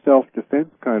physical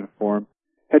self-defense kind of form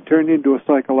had turned into a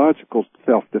psychological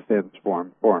self-defense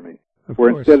form for me.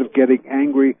 Where instead of getting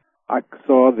angry, I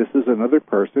saw this is another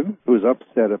person who's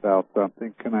upset about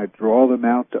something. Can I draw them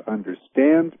out to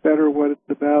understand better what it's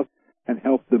about and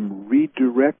help them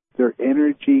redirect their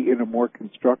energy in a more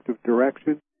constructive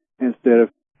direction instead of,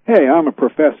 hey, I'm a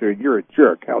professor and you're a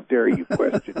jerk. How dare you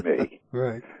question me?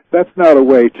 Right. That's not a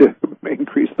way to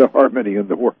increase the harmony in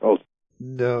the world.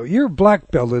 No, you're a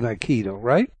black belt in Aikido,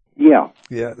 right? Yeah.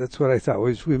 Yeah, that's what I thought.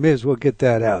 We may as well get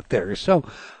that out there. So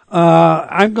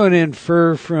I'm going to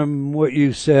infer from what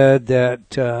you said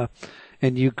that,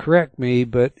 and you correct me,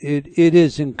 but it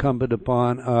is incumbent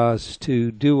upon us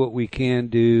to do what we can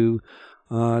do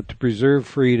to preserve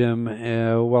freedom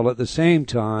while at the same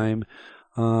time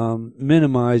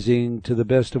minimizing to the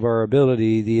best of our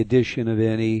ability the addition of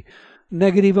any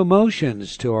negative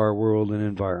emotions to our world and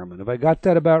environment. Have I got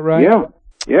that about right? Yeah.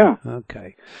 Yeah.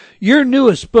 Okay. Your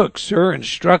newest book, sir,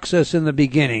 instructs us in the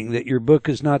beginning that your book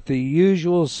is not the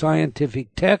usual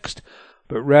scientific text,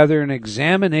 but rather an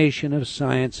examination of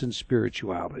science and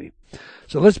spirituality.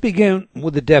 So let's begin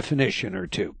with a definition or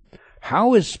two.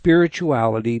 How is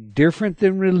spirituality different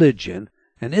than religion,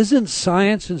 and isn't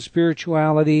science and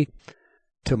spirituality,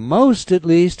 to most at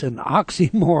least, an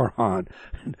oxymoron?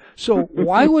 So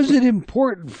why was it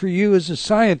important for you as a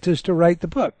scientist to write the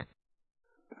book?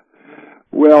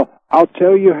 Well, I'll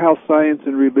tell you how science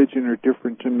and religion are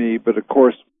different to me, but of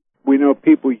course, we know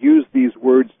people use these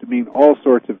words to mean all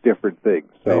sorts of different things.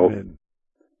 So, Amen.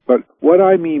 But what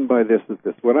I mean by this is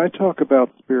this. When I talk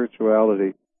about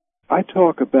spirituality, I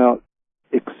talk about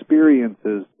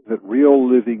experiences that real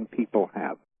living people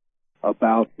have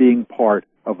about being part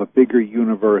of a bigger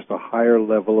universe, a higher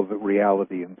level of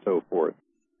reality, and so forth.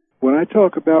 When I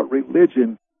talk about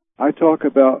religion, I talk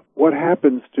about what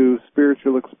happens to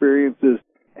spiritual experiences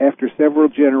after several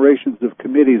generations of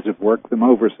committees have worked them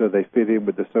over so they fit in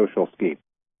with the social scheme.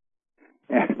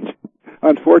 And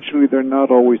unfortunately, they're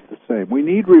not always the same. We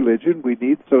need religion, we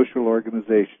need social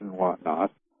organization and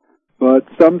whatnot, but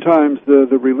sometimes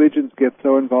the religions get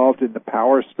so involved in the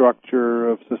power structure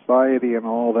of society and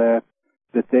all that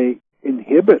they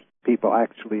inhibit people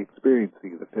actually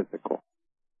experiencing the physical.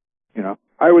 You know,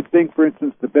 I would think, for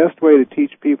instance, the best way to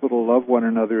teach people to love one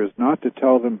another is not to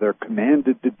tell them they're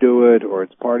commanded to do it or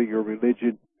it's part of your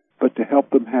religion, but to help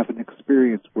them have an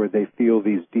experience where they feel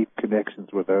these deep connections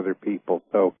with other people.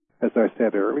 So, as I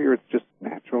said earlier, it's just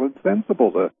natural and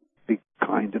sensible to be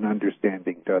kind and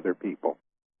understanding to other people.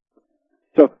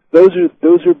 So those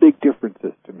are big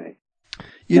differences to me.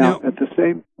 At the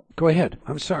same. Go ahead.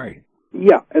 I'm sorry.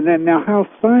 Yeah, and then now how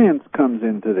science comes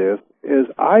into this is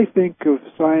I think of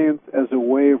science as a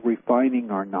way of refining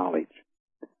our knowledge.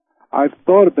 I've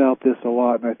thought about this a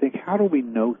lot, and I think, how do we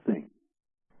know things?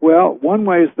 Well, one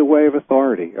way is the way of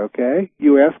authority, okay?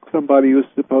 You ask somebody who's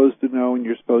supposed to know, and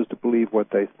you're supposed to believe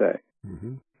what they say.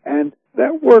 Mm-hmm. And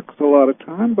that works a lot of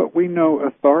time, but we know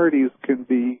authorities can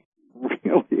be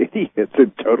real idiots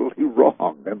and totally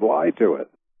wrong and lie to us.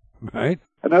 Right.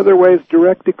 Another way is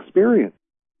direct experience.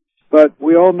 But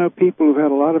we all know people who've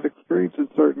had a lot of experience in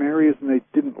certain areas and they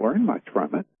didn't learn much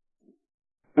from it.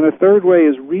 And a third way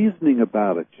is reasoning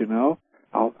about it, you know.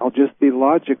 I'll just be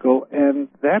logical, and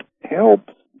that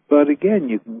helps. But again,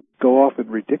 you can go off in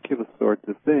ridiculous sorts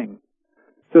of things.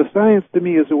 So science to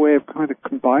me is a way of kind of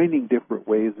combining different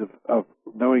ways of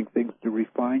knowing things to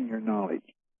refine your knowledge.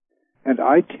 And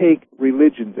I take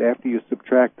religions, after you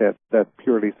subtract that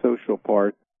purely social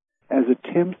part, as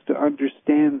attempts to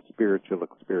understand spiritual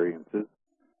experiences,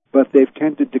 but they've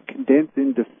tended to condense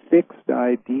into fixed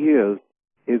ideas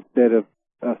instead of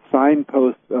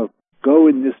signposts of go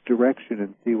in this direction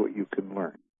and see what you can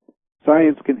learn.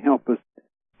 Science can help us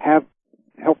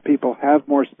help people have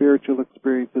more spiritual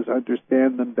experiences,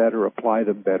 understand them better, apply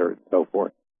them better, and so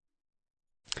forth.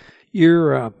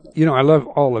 I love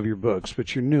all of your books,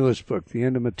 but your newest book, The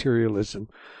End of Materialism,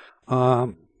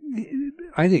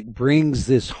 I think brings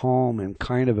this home in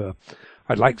kind of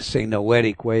I'd like to say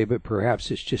noetic way, but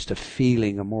perhaps it's just a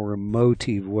feeling, a more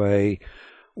emotive way,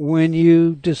 when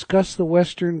you discuss the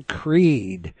Western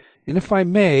Creed. And if I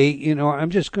may, I'm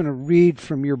just going to read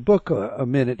from your book a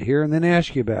minute here and then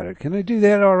ask you about it. Can I do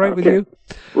that all right with you?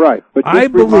 Right. But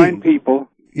just remind people,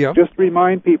 Yep. Just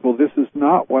remind people this is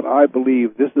not what I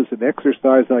believe. This is an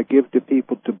exercise I give to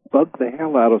people to bug the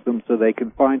hell out of them so they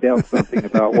can find out something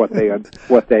about what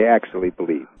they actually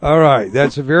believe. All right,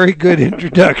 that's a very good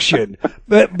introduction.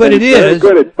 But it very is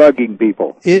good at bugging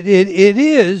people. It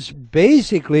is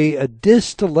basically a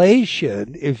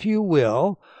distillation, if you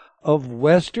will, of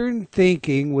Western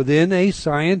thinking within a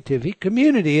scientific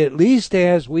community, at least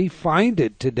as we find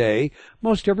it today,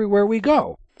 most everywhere we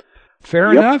go.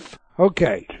 Fair enough?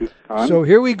 Okay. So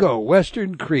here we go.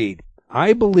 Western creed.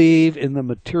 I believe in the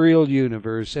material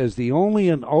universe as the only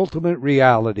and ultimate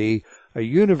reality, a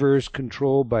universe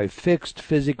controlled by fixed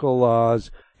physical laws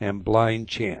and blind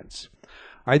chance.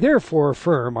 I therefore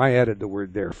affirm, I added the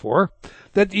word therefore,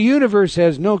 that the universe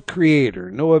has no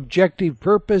creator, no objective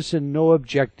purpose, and no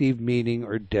objective meaning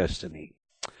or destiny.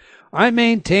 I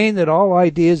maintain that all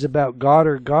ideas about God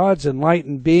or gods,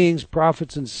 enlightened beings,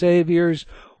 prophets and saviors,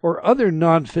 or other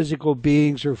non-physical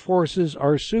beings or forces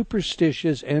are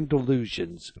superstitious and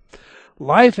delusions.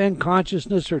 Life and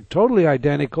consciousness are totally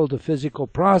identical to physical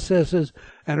processes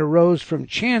and arose from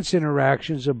chance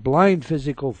interactions of blind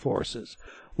physical forces.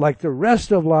 Like the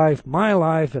rest of life,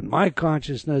 and my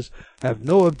consciousness have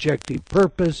no objective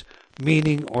purpose,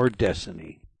 meaning, or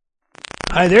destiny.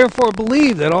 I therefore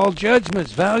believe that all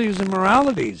judgments, values, and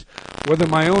moralities, whether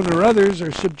my own or others,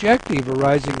 are subjective,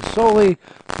 arising solely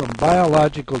from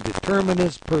biological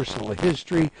determinants, personal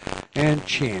history, and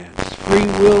chance. Free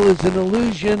will is an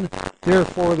illusion,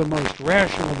 therefore the most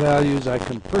rational values I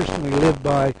can personally live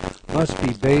by must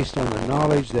be based on the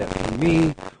knowledge that for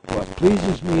me, what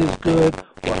pleases me is good,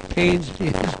 what pains me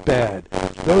is bad.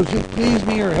 Those who please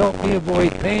me or help me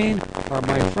avoid pain are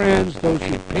my friends. Those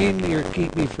who pain me or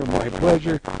keep me from my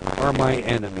pleasure are my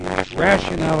enemies.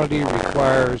 Rationality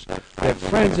requires that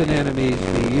friends and enemies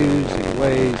be used in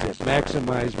ways that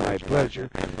maximize my pleasure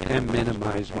and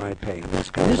minimize my pain.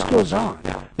 This goes on.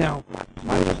 Now,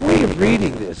 my point of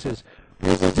reading this is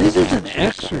an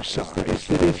exercise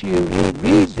that if you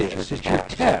read this, it's your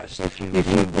test. If you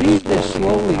read this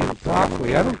slowly and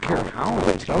thoughtfully, I don't care how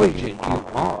intelligent you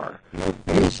are,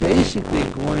 it's basically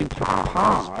going to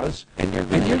pause, and you're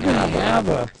going to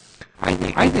have I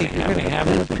think you're going to have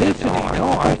an epiphany.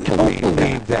 No, I don't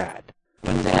believe that.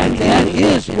 And that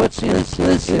is what's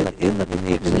implicit in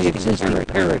the existing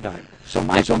paradigm. So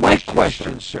my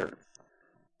question, sir,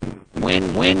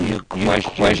 when you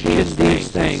question these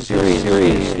things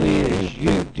seriously as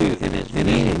you do, and as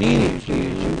meaningfully as you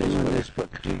do in this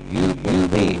book, do you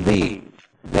believe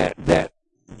that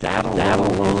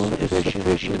alone is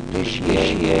sufficient to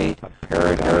initiate a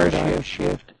paradigm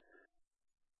shift?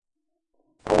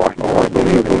 I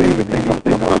believe in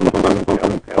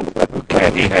okay.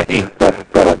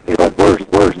 But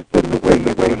worse than the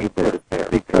way you put it there.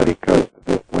 Because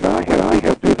when I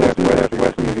have to do that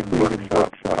Western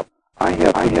workshop, I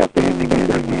have standing in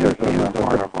the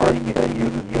heart, I'm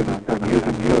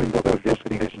using you, so just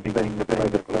thing to play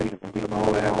the place and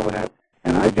all that.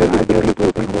 And I just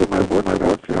people my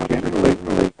workshop generally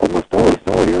almost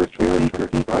all your spiritual,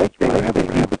 right? They have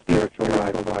a spiritual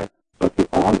life. But the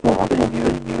awful thing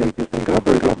is they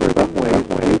discover some way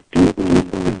to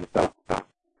believe stuff.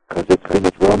 Because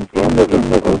it's run from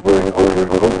them over and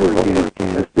over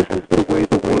again. This is the way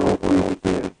the world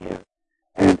is.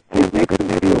 And it makes them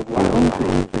feel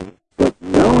lousy. But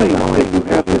knowing that you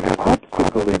have this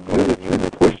obstacle in you and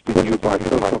twisting you by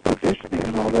social conditioning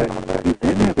and all that, you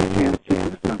then have a chance to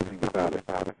do something about it.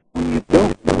 When you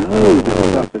don't know this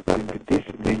stuff is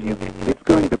unconditioned in you, it's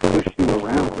going to push you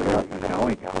around without you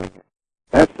knowing it.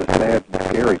 That's the sad,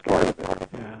 scary part of it.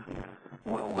 Yeah.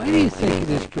 Well, why do you think it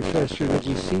is, Professor, that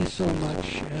we see so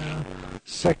much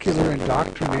secular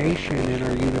indoctrination in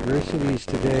our universities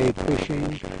today,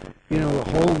 pushing, the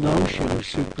whole notion of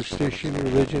superstition,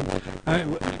 religion?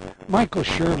 Michael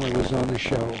Shermer was on the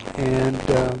show, and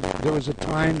there was a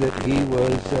time that he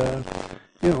was,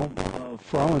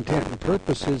 for all intent and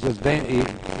purposes,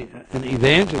 an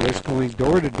evangelist going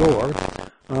door to door,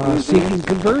 seeking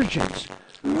conversions.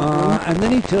 And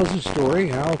then he tells a story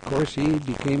how, of course, he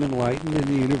became enlightened in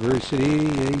the university.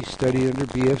 He studied under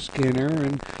B.F. Skinner,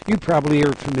 and you probably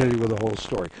are familiar with the whole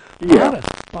story. Yeah.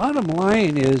 Bottom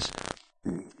line is,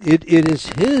 it is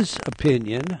his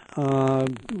opinion.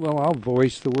 I'll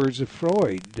voice the words of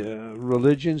Freud.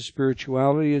 Religion,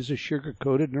 spirituality is a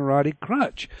sugar-coated neurotic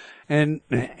crutch. And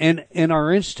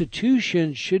our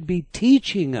institutions should be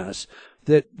teaching us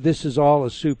that this is all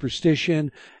a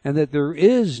superstition and that there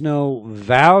is no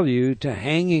value to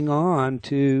hanging on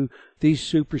to these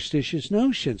superstitious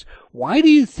notions. Why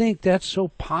do you think that's so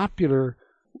popular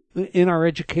in our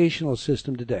educational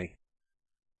system today?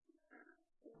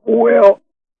 Well,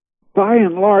 by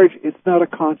and large, it's not a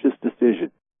conscious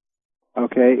decision.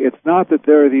 Okay? It's not that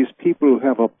there are these people who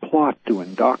have a plot to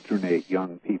indoctrinate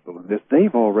young people in this.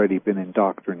 They've already been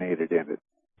indoctrinated in it.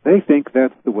 They think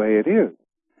that's the way it is.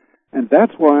 And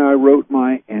that's why I wrote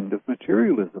my End of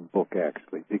Materialism book,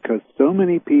 actually, because so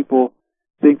many people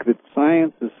think that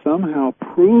science has somehow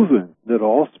proven that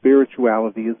all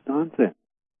spirituality is nonsense.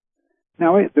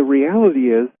 Now, the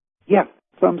reality is, yes,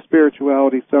 some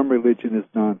spirituality, some religion is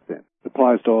nonsense. It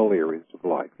applies to all areas of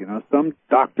life. You know, some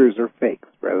doctors are fakes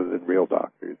rather than real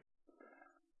doctors.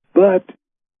 But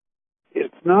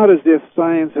it's not as if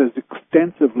science has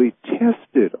extensively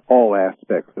tested all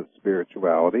aspects of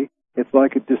spirituality. It's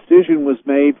like a decision was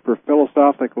made for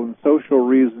philosophical and social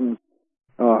reasons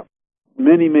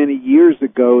many, many years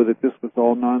ago that this was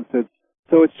all nonsense.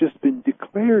 So it's just been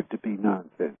declared to be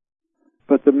nonsense.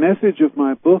 But the message of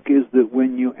my book is that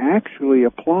when you actually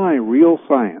apply real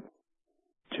science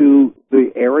to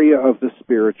the area of the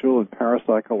spiritual and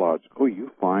parapsychological,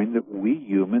 you find that we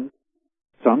humans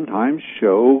sometimes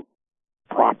show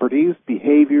properties,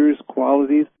 behaviors,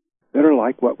 qualities that are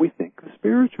like what we think the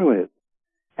spiritual is.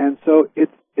 And so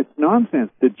it's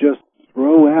nonsense to just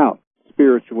throw out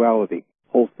spirituality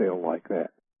wholesale like that.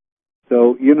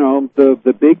 So, you know,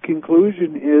 the big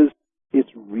conclusion is it's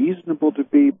reasonable to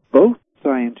be both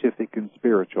scientific and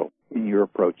spiritual in your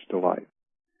approach to life.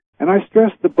 And I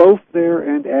stress the both there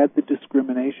and add the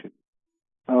discrimination.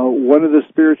 One of the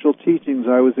spiritual teachings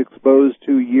I was exposed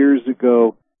to years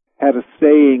ago had a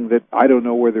saying that I don't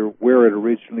know where it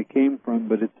originally came from,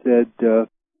 but it said,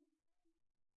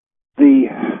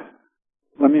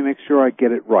 let me make sure I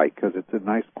get it right, because it's a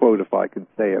nice quote if I can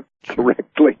say it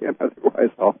correctly, and otherwise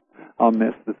I'll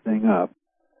mess the thing up.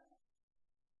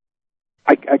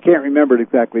 I can't remember it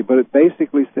exactly, but it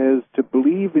basically says to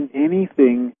believe in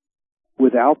anything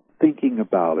without thinking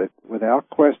about it, without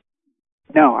question.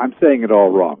 No, I'm saying it all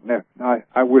wrong.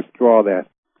 I withdraw that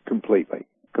completely,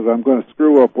 because I'm going to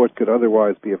screw up what could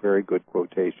otherwise be a very good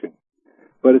quotation.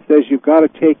 But it says you've got to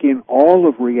take in all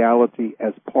of reality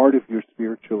as part of your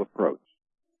spiritual approach.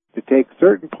 To take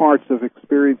certain parts of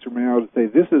experience from reality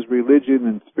and say, this is religion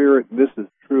and spirit, and this is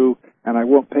true, and I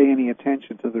won't pay any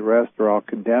attention to the rest, or I'll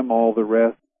condemn all the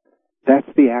rest. That's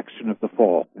the action of the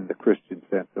fall, in the Christian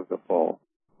sense of the fall.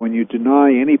 When you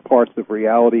deny any parts of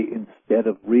reality instead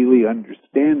of really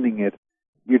understanding it,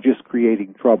 you're just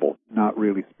creating trouble, not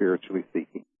really spiritually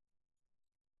seeking.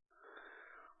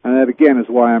 And that, again, is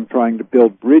why I'm trying to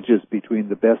build bridges between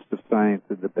the best of science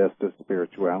and the best of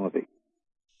spirituality.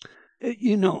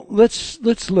 You know, let's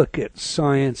look at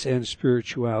science and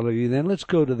spirituality. Then let's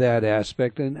go to that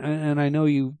aspect. And I know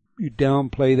you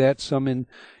downplay that some in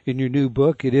your new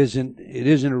book. It isn't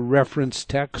a reference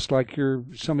text like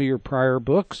some of your prior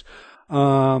books,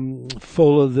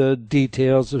 full of the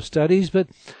details of studies. But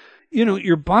you know,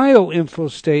 your bioinfo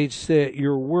states that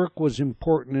your work was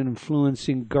important in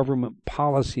influencing government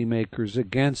policymakers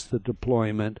against the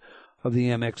deployment of the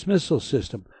MX missile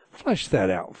system. Flesh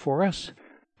that out for us.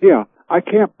 Yeah, I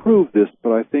can't prove this,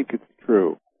 but I think it's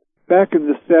true. Back in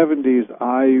the 70s,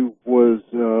 I was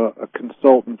a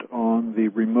consultant on the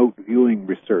remote viewing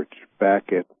research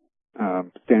back at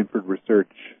Stanford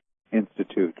Research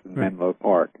Institute in Menlo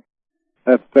Park.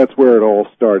 That's where it all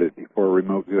started before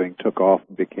remote viewing took off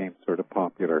and became sort of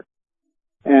popular.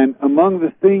 And among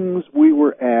the things we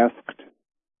were asked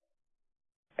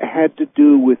had to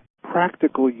do with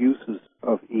practical uses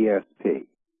of ESP.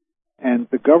 And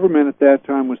the government at that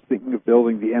time was thinking of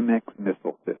building the MX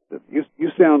missile system.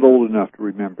 You sound old enough to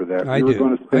remember that. I were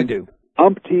going to spend do.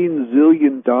 umpteen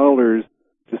zillion dollars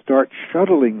to start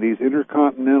shuttling these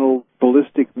intercontinental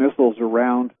ballistic missiles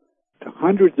around to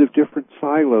hundreds of different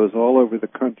silos all over the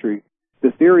country. The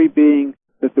theory being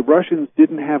that the Russians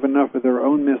didn't have enough of their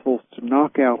own missiles to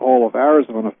knock out all of ours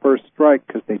on a first strike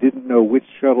because they didn't know which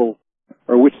shuttles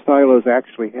or which silos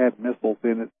actually had missiles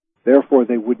in it. Therefore,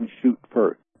 they wouldn't shoot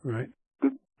first. Right.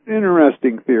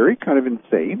 Interesting theory, kind of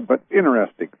insane, but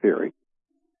interesting theory.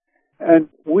 And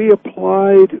we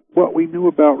applied what we knew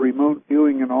about remote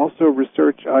viewing and also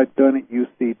research I'd done at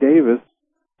UC Davis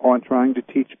on trying to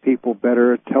teach people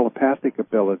better telepathic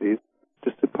abilities.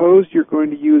 To suppose you're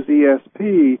going to use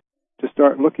ESP to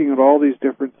start looking at all these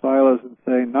different silos and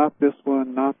say, not this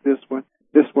one, not this one,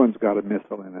 this one's got a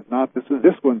missile in it, not this one,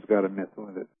 this one's got a missile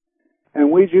in it. And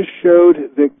we just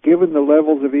showed that given the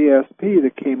levels of ESP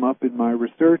that came up in my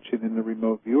research and in the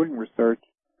remote viewing research,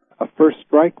 a first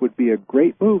strike would be a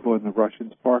great move on the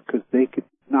Russians' part because they could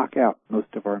knock out most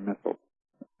of our missiles.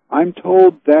 I'm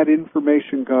told that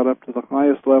information got up to the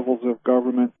highest levels of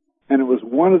government, and it was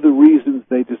one of the reasons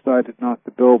they decided not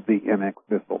to build the MX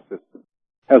missile system.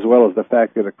 as well as the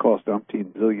fact that it cost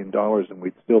umpteen billion dollars and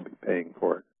we'd still be paying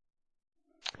for it.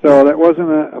 So that wasn't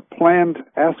a planned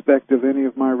aspect of any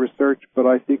of my research, but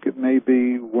I think it may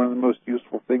be one of the most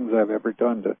useful things I've ever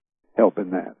done to help in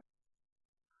that.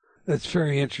 That's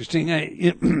very interesting.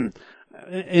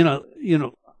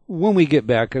 When we get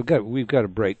back, we've got a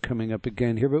break coming up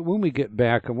again here, but when we get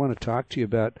back, I want to talk to you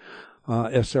about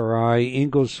SRI.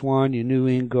 Ingo Swann, you knew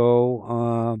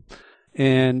Ingo,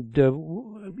 and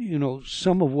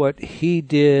some of what he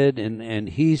did and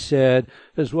he said,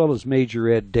 as well as Major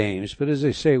Ed Dames. But as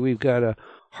I say, we've got a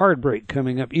hard break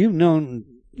coming up. You've known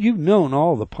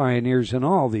all the pioneers in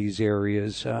all these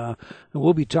areas, and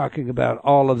we'll be talking about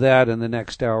all of that in the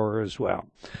next hour as well.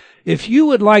 If you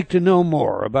would like to know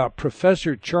more about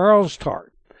Professor Charles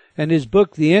Tart and his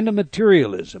book, The End of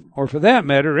Materialism, or for that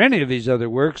matter, any of his other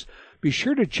works, be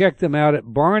sure to check them out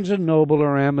at Barnes & Noble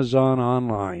or Amazon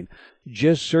online.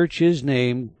 Just search his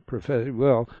name,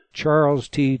 Charles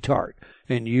T. Tart,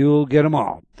 and you'll get them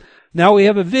all. Now we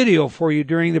have a video for you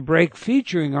during the break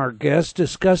featuring our guest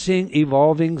discussing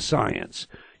evolving science.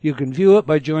 You can view it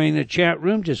by joining the chat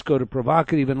room. Just go to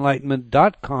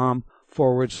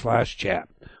provocativeenlightenment.com/chat.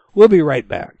 We'll be right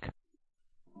back.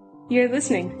 You're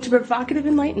listening to Provocative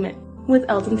Enlightenment with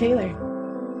Eldon Taylor.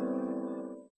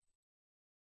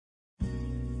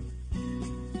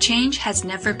 Change has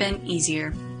never been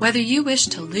easier. Whether you wish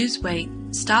to lose weight,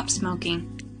 stop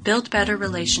smoking, build better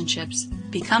relationships,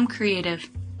 become creative,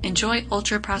 enjoy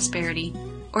ultra prosperity,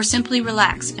 or simply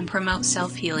relax and promote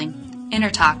self-healing,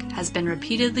 InnerTalk has been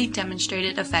repeatedly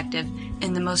demonstrated effective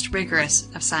in the most rigorous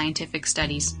of scientific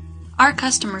studies. Our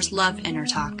customers love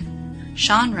InnerTalk.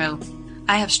 Sean wrote,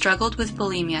 "I have struggled with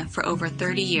bulimia for over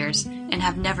 30 years and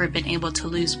have never been able to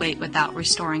lose weight without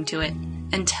restoring to it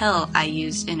until I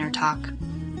used InnerTalk."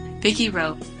 Vicky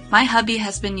wrote, "My hubby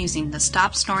has been using the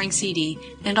Stop Snoring CD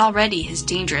and already his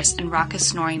dangerous and raucous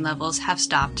snoring levels have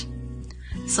stopped."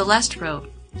 Celeste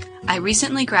wrote, "I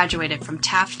recently graduated from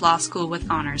Taft Law School with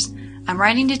honors. I'm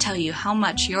writing to tell you how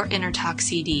much your InnerTalk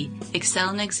CD, Excel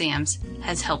in Exams,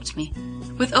 has helped me.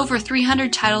 With over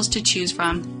 300 titles to choose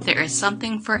from, there is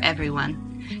something for everyone.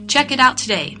 Check it out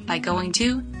today by going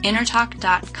to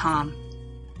innertalk.com.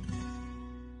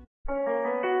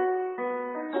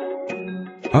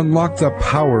 Unlock the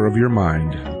power of your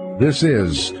mind. This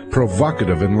is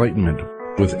Provocative Enlightenment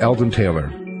with Eldon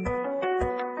Taylor.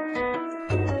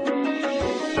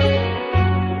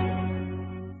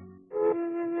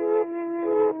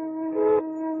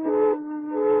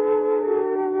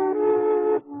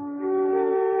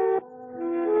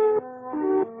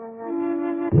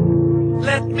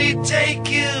 Let me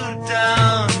take you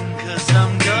down, 'cause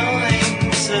I'm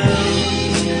going to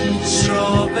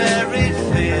Strawberry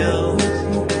Fields.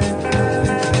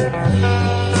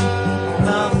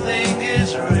 Nothing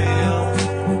is real,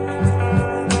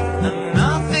 and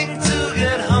nothing to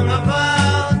get hung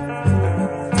about.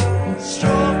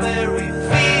 Strawberry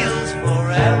Fields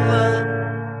forever.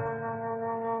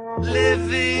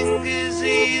 Living is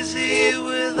easy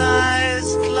with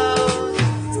eyes closed.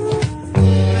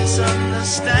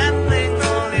 Misunderstanding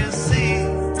all you see.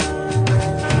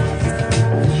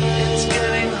 It's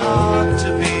getting hard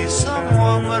to be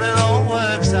someone, but it all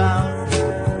works out.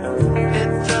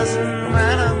 It doesn't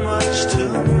matter much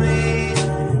to me.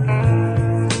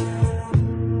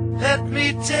 Let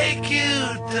me take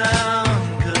you down,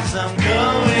 'cause I'm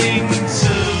going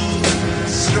to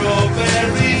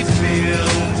Strawberry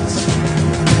Fields.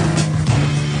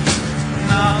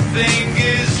 Nothing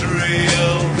is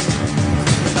real,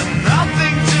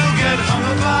 nothing to get hung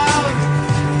about.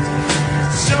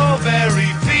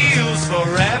 Strawberry Fields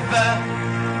forever.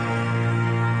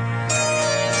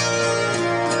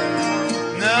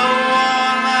 No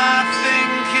one I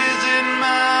think is in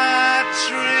my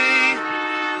tree.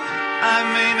 I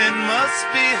mean, it must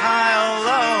be high or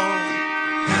low.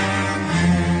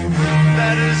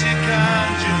 That is, you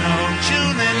can't,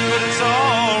 tune in, but it's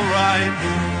alright.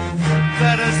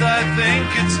 That is, I think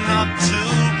it's not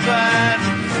too bad.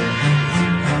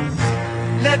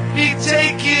 Let me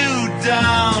take you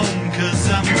down, 'cause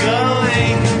I'm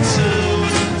going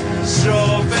to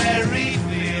Strawberry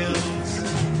Fields.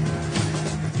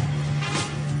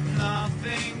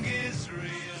 Nothing is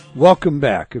real. Welcome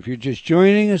back. If you're just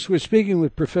joining us, we're speaking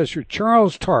with Professor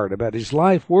Charles Tart about his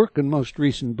life, work, and most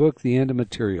recent book, The End of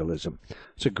Materialism.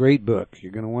 It's a great book.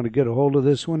 You're going to want to get a hold of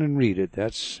this one and read it.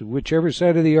 That's whichever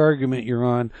side of the argument you're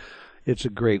on. It's a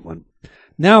great one.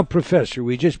 Now, Professor,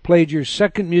 we just played your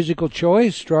second musical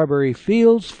choice, Strawberry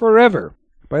Fields Forever,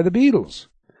 by the Beatles.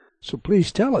 So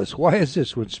please tell us, why is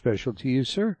this one special to you,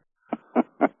 sir?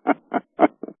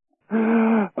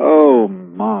 Oh,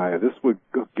 my. This would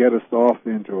get us off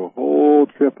into a whole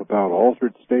trip about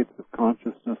altered states of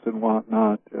consciousness and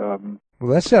whatnot.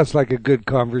 Well, that sounds like a good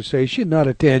conversation, not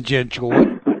a tangential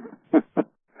one.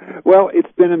 Well,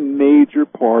 it's been a major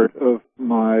part of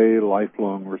my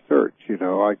lifelong research. You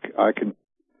know, I can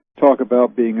talk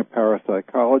about being a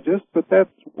parapsychologist, but that's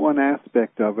one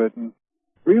aspect of it. And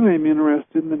really, I'm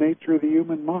interested in the nature of the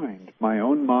human mind, my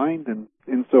own mind, and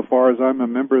insofar as I'm a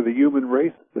member of the human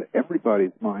race,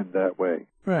 everybody's mind that way.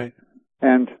 Right.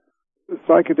 And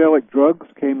psychedelic drugs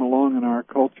came along in our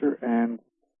culture and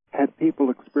had people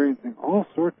experiencing all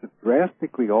sorts of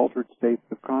drastically altered states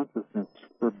of consciousness,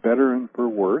 for better and for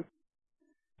worse.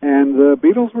 And the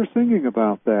Beatles were singing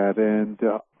about that, and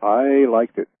I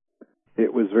liked it.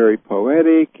 It was very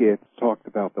poetic. It talked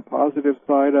about the positive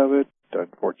side of it.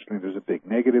 Unfortunately, there's a big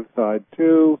negative side,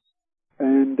 too.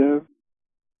 And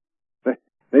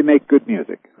they make good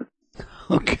music.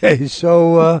 Okay,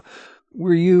 so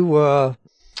were you a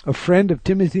friend of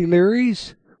Timothy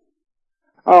Leary's?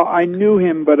 I knew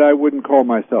him, but I wouldn't call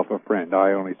myself a friend.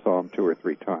 I only saw him 2 or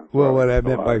 3 times. Well, what I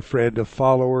meant by friend, a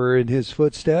follower in his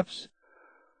footsteps?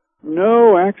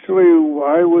 No, actually,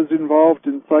 I was involved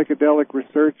in psychedelic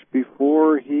research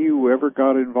before he ever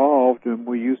got involved, and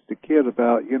we used to kid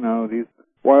about, you know, these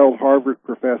wild Harvard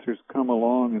professors come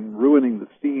along and ruining the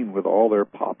scene with all their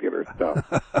popular stuff.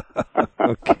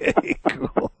 Okay,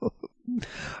 cool.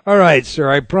 All right,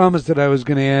 sir, I promised that I was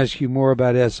going to ask you more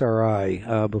about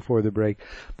SRI before the break.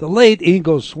 The late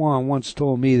Ingo Swann once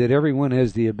told me that everyone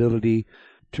has the ability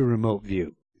to remote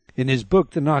view. In his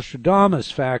book, The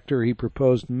Nostradamus Factor, he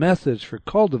proposed methods for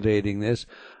cultivating this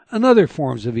and other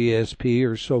forms of ESP,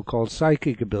 or so-called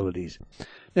psychic abilities.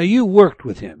 Now, you worked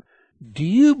with him. Do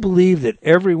you believe that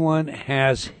everyone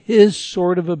has his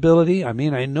sort of ability? I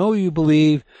mean, I know you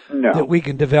believe that we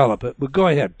can develop it, but go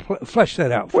ahead, flesh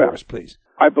that out for us, please.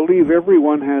 I believe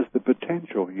everyone has the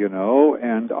potential, you know,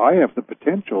 and I have the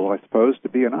potential, I suppose, to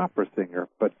be an opera singer,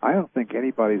 but I don't think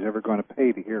anybody's ever going to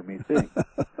pay to hear me sing.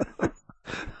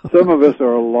 Some of us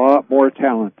are a lot more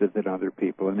talented than other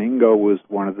people, and Ingo was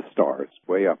one of the stars,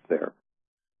 way up there.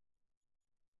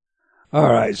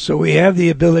 All right, so we have the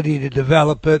ability to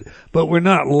develop it, but we're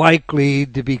not likely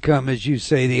to become, as you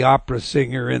say, the opera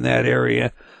singer in that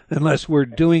area unless we're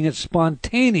doing it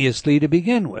spontaneously to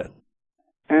begin with.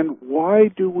 And why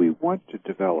do we want to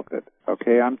develop it?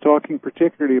 Okay, I'm talking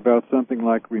particularly about something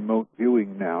like remote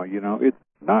viewing now. You know, it's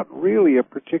not really a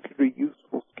particularly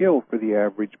useful skill for the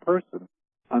average person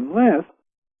unless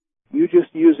you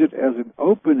just use it as an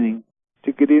opening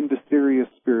to get into serious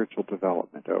spiritual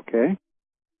development, okay?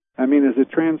 I mean, as a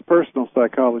transpersonal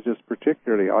psychologist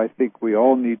particularly, I think we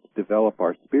all need to develop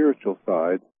our spiritual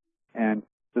side, and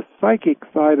the psychic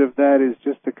side of that is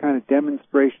just a kind of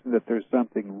demonstration that there's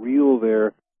something real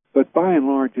there, but by and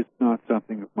large, it's not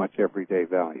something of much everyday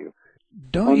value.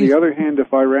 On the other hand,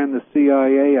 if I ran the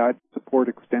CIA, I'd support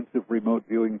extensive remote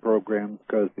viewing programs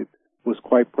because it was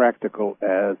quite practical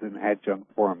as an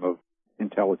adjunct form of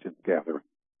intelligence gathering.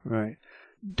 Right.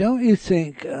 Don't you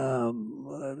think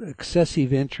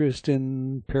excessive interest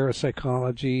in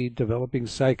parapsychology, developing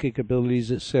psychic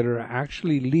abilities, etc.,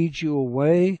 actually leads you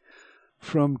away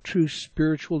from true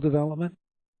spiritual development?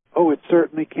 Oh, it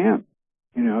certainly can.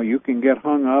 You know, you can get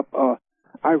hung up.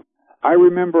 I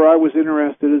remember I was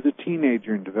interested as a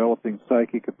teenager in developing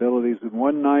psychic abilities, and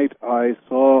one night I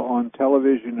saw on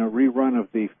television a rerun of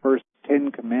the first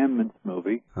 10 Commandments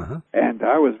movie, and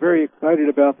I was very excited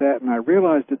about that, and I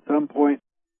realized at some point,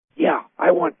 yeah,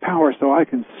 I want power so I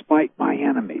can smite my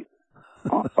enemies.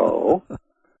 Uh-oh.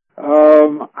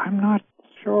 I'm not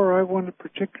sure I want to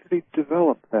particularly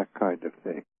develop that kind of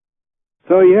thing.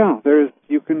 So yeah,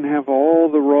 you can have all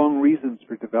the wrong reasons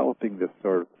for developing this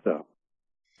sort of stuff.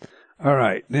 All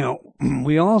right. Now,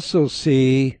 we also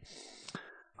see,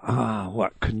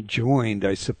 conjoined,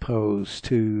 I suppose,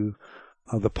 to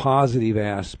the positive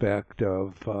aspect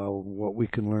of what we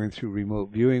can learn through remote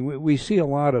viewing. We see a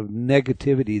lot of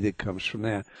negativity that comes from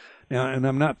that. Now, and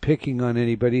I'm not picking on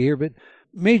anybody here, but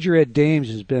Major Ed Dames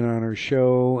has been on our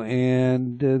show,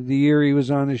 and the year he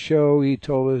was on the show, he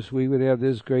told us we would have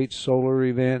this great solar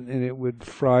event and it would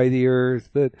fry the earth,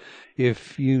 but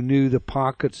if you knew the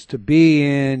pockets to be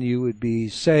in, you would be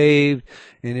saved,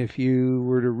 and if you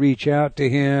were to reach out to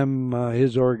him,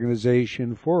 his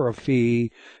organization, for a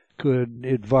fee, could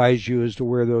advise you as to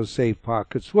where those safe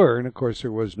pockets were. And of course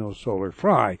there was no solar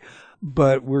fry,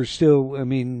 but we're still, I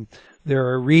mean, there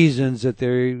are reasons that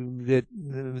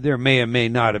there may or may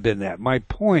not have been that. My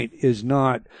point is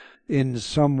not in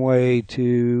some way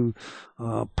to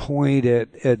point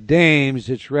at Dames.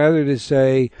 It's rather to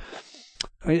say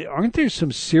aren't there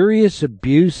some serious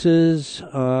abuses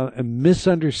and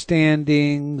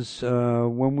misunderstandings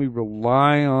when we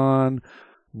rely on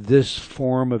this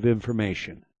form of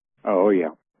information? Oh, yeah.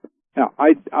 Now,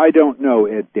 I don't know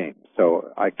Ed Dames,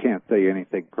 so I can't say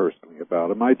anything personally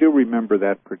about him. I do remember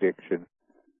that prediction.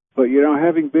 But,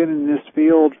 having been in this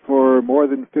field for more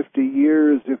than 50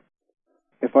 years,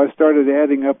 if I started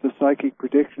adding up the psychic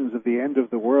predictions of the end of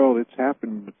the world, it's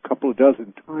happened a couple of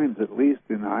dozen times at least,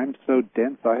 and I'm so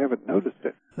dense I haven't noticed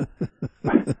it.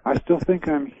 I still think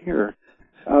I'm here.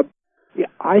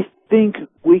 I think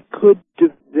we could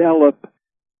develop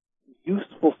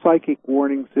useful psychic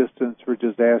warning systems for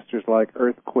disasters like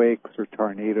earthquakes or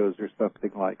tornadoes or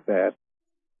something like that.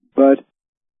 But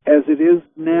as it is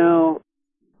now,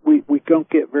 we don't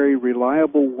get very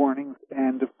reliable warnings,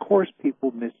 and of course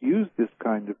people misuse this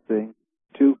kind of thing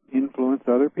to influence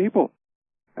other people.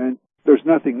 And there's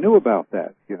nothing new about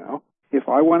that, If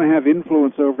I want to have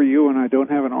influence over you and I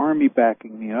don't have an army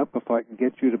backing me up, if I can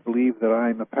get you to believe that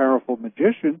I'm a powerful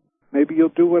magician, maybe you'll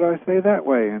do what I say that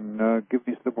way and give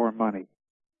me some more money.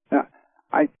 Now,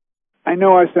 I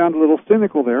know I sound a little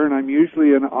cynical there, and I'm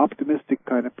usually an optimistic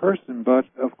kind of person, but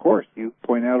of course you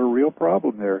point out a real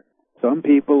problem there. Some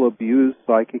people abuse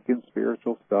psychic and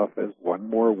spiritual stuff as one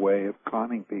more way of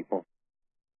conning people.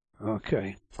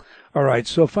 Okay. All right.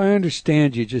 So if I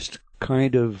understand you, just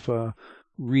kind of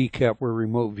recap where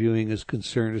remote viewing is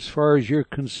concerned. As far as you're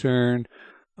concerned,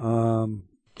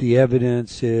 the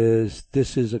evidence is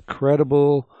this is a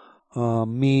credible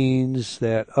means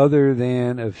that other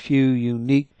than a few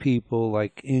unique people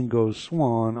like Ingo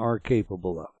Swann are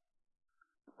capable of.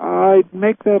 I'd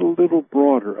make that a little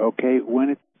broader, okay? When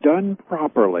it's done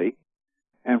properly,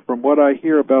 and from what I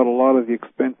hear about a lot of the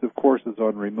expensive courses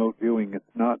on remote viewing,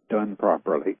 it's not done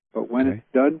properly. But when it's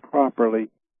done properly,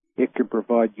 it can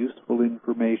provide useful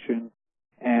information,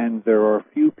 and there are a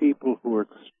few people who are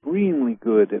extremely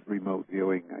good at remote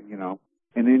viewing.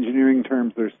 In engineering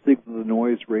terms, their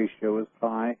signal-to-noise ratio is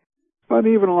high, but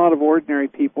even a lot of ordinary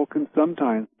people can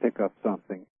sometimes pick up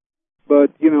something.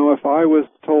 But, if I was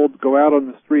told go out on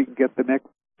the street and get the next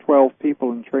 12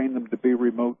 people and train them to be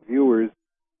remote viewers,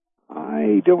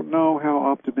 I don't know how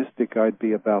optimistic I'd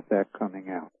be about that coming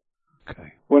out.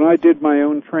 Okay. When I did my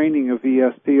own training of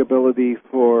ESP ability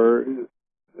for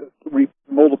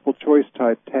multiple choice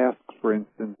type tasks, for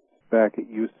instance, back at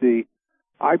UC,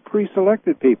 I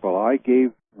pre-selected people. I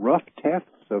gave rough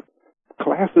tests of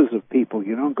classes of people,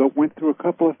 went through a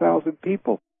couple of thousand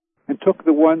people and took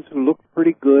the ones who looked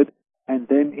pretty good and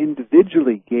then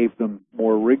individually gave them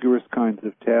more rigorous kinds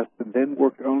of tests and then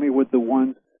worked only with the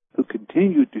ones who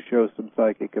continued to show some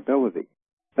psychic ability.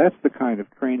 That's the kind of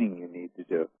training you need to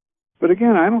do. But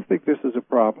again, I don't think this is a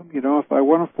problem. If I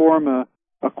want to form a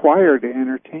choir to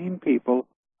entertain people,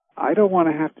 I don't want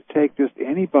to have to take just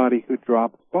anybody who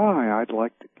drops by. I'd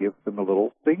like to give them a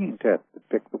little singing test and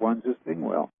pick the ones who sing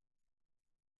well.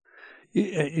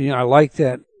 I like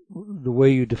that, the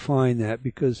way you define that,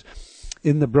 because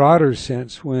in the broader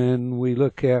sense, when we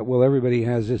look at, everybody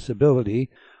has this ability,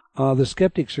 the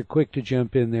skeptics are quick to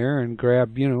jump in there and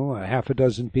grab, a half a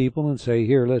dozen people and say,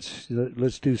 here, let's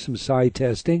do some psi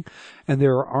testing. And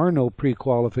there are no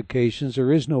pre-qualifications.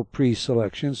 There is no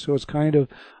pre-selection. So it's kind of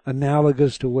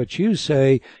analogous to what you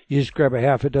say. You just grab a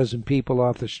half a dozen people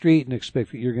off the street and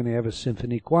expect that you're going to have a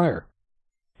symphony choir.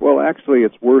 Well, actually,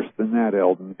 it's worse than that,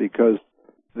 Eldon, because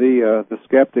the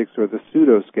skeptics, or the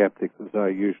pseudo-skeptics, as I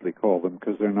usually call them,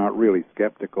 because they're not really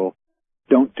skeptical,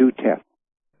 don't do tests.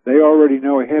 They already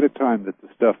know ahead of time that the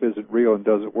stuff isn't real and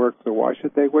doesn't work, so why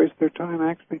should they waste their time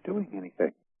actually doing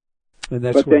anything? And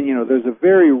that's then, there's a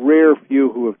very rare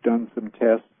few who have done some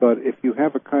tests, but if you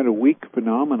have a kind of weak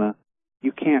phenomena,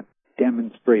 you can't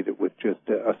demonstrate it with just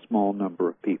a small number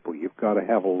of people. You've got to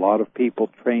have a lot of people,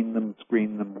 train them,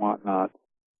 screen them, whatnot.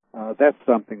 That's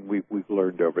something we've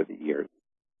learned over the years.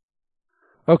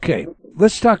 Okay,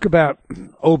 let's talk about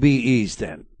OBEs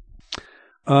then.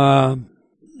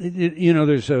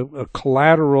 There's a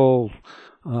collateral,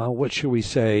 what should we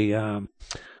say?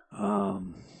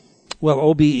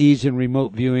 OBEs and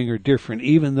remote viewing are different,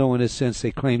 even though in a sense they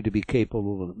claim to be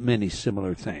capable of many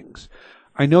similar things.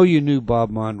 I know you knew Bob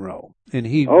Monroe, and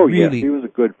he yes, he was a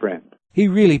good friend. He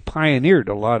really pioneered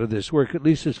a lot of this work, at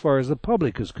least as far as the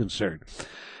public is concerned.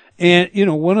 And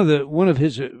one of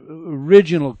his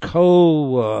original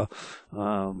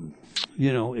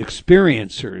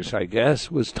experiencers, I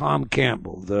guess, was Tom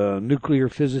Campbell, the nuclear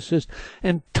physicist.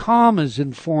 And Tom has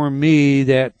informed me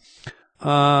that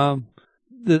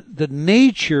the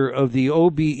nature of the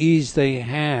OBEs they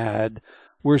had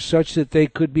were such that they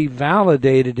could be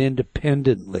validated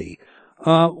independently.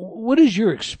 What is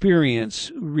your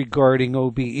experience regarding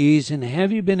OBEs, and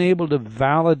have you been able to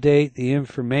validate the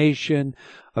information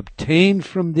obtained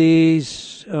from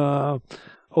these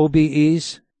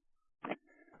OBEs?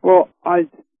 Well,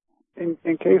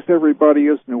 in case everybody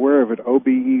isn't aware of it,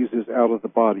 OBEs is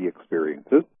out-of-the-body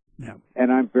experiences. Yeah.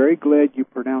 And I'm very glad you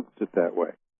pronounced it that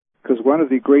way. Because one of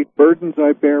the great burdens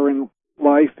I bear in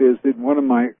life is in one of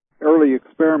my early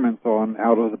experiments on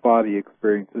out-of-the-body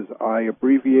experiences, I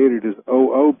abbreviated as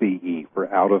OOBE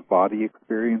for out-of-body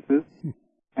experiences.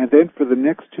 And then for the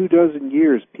next 24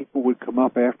 years, people would come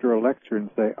up after a lecture and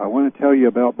say, I want to tell you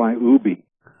about my OOBE.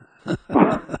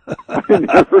 I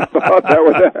never thought that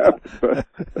would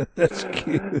happen. That's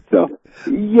cute. So,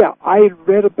 yeah, I had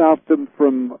read about them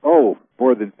from,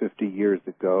 more than 50 years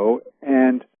ago,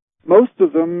 and most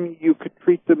of them, you could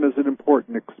treat them as an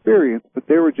important experience, but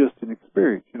they were just an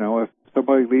experience. You know, if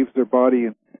somebody leaves their body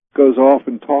and goes off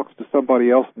and talks to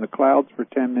somebody else in the clouds for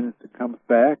 10 minutes and comes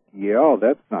back,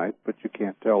 that's nice, but you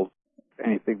can't tell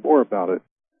anything more about it.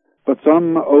 But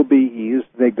some OBEs,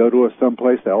 they go to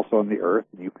someplace else on the earth,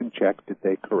 and you can check did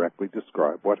they correctly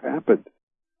describe what happened.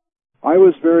 I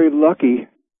was very lucky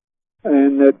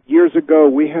in that years ago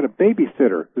we had a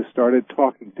babysitter who started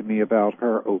talking to me about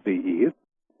her OBEs,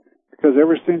 because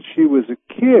ever since she was a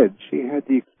kid, she had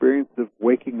the experience of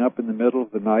waking up in the middle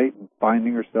of the night and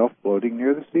finding herself floating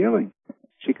near the ceiling.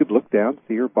 She could look down,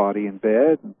 see her body in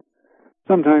bed, and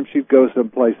sometimes she'd go some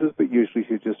places, but usually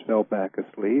she just fell back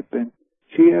asleep, and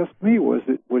she asked me, was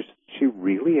she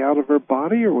really out of her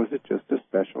body, or was it just a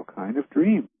special kind of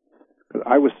dream? Because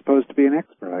I was supposed to be an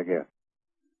expert, I guess.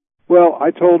 Well,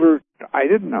 I told her I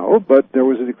didn't know, but there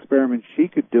was an experiment she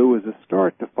could do as a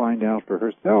start to find out for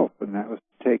herself, and that was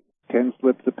to take 10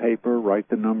 slips of paper, write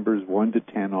the numbers 1 to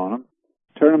 10 on them,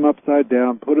 turn them upside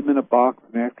down, put them in a box,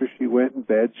 and after she went in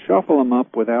bed, shuffle them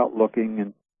up without looking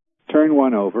and turn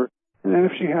one over. And then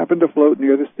if she happened to float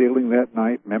near the ceiling that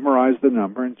night, memorize the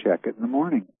number and check it in the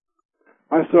morning.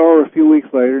 I saw her a few weeks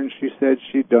later, and she said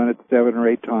she'd done it 7 or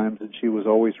 8 times, and she was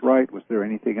always right. Was there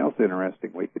anything else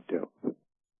interesting we could do?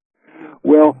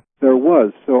 Well, there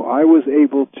was. So I was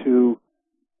able to,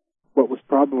 what was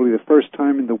probably the first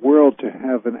time in the world to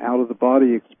have an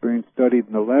out-of-the-body experience studied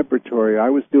in the laboratory. I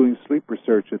was doing sleep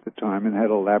research at the time and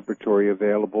had a laboratory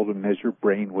available to measure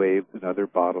brain waves and other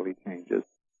bodily changes.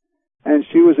 And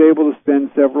she was able to spend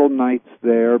several nights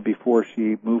there before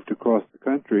she moved across the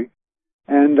country.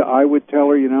 And I would tell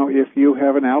her, if you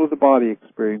have an out-of-the-body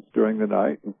experience during the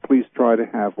night, and please try to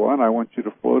have one, I want you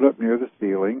to float up near the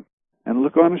ceiling and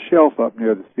look on a shelf up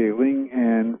near the ceiling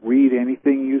and read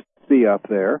anything you see up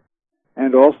there.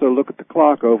 And also look at the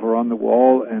clock over on the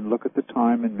wall and look at the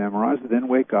time and memorize it, then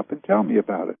wake up and tell me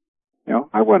about it.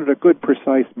 I wanted a good,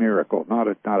 precise miracle, not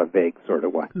a vague sort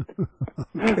of one.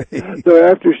 Okay. So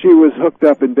after she was hooked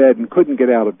up in bed and couldn't get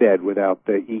out of bed without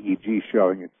the EEG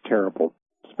showing its terrible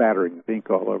spattering of ink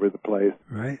all over the place,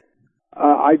 Right.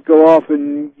 I'd go off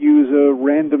and use a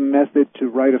random method to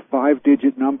write a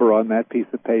 5-digit number on that piece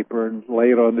of paper and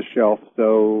lay it on the shelf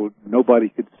so nobody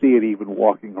could see it even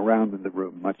walking around in the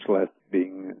room, much less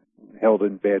being held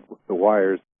in bed with the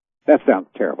wires. That sounds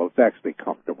terrible. It's actually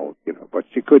comfortable, but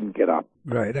she couldn't get up.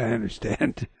 Right, I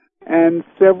understand. And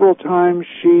several times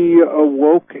she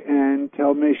awoke and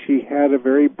told me she had a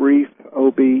very brief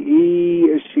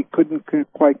OBE. She couldn't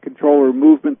quite control her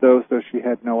movement, though, so she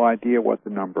had no idea what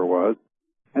the number was.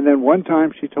 And then one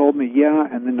time she told me,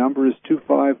 and the number is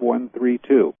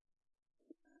 25132.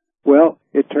 Well,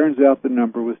 it turns out the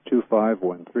number was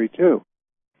 25132.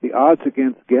 The odds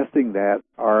against guessing that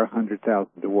are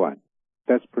 100,000 to 1.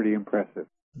 That's pretty impressive.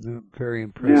 Very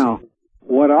impressive. Now,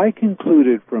 what I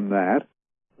concluded from that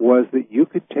was that you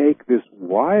could take this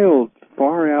wild,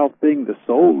 far-out thing, the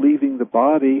soul leaving the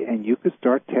body, and you could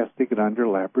start testing it under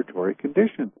laboratory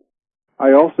conditions.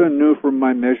 I also knew from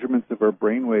my measurements of her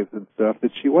brainwaves and stuff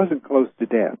that she wasn't close to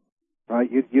death, right?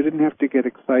 You didn't have to get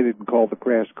excited and call the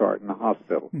crash cart in the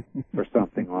hospital or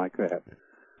something like that.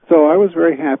 So I was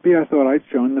very happy. I thought I'd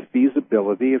shown the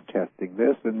feasibility of testing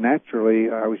this, and naturally,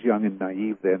 I was young and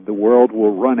naive then. The world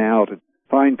will run out and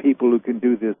find people who can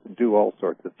do this and do all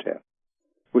sorts of tests,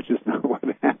 which is not what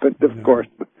happened, of course.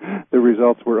 The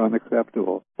results were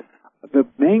unacceptable. The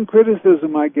main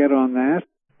criticism I get on that,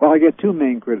 I get 2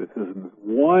 main criticisms.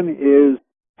 One is,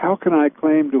 how can I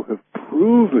claim to have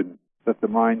proven that the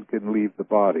mind can leave the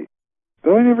body?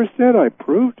 Though I never said I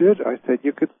proved it. I said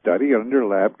you could study under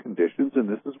lab conditions, and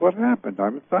this is what happened.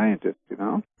 I'm a scientist,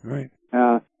 Right.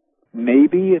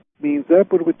 Maybe it means that,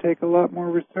 but it would take a lot more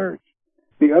research.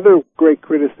 The other great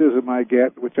criticism I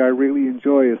get, which I really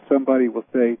enjoy, is somebody will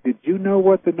say, did you know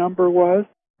what the number was?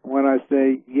 When I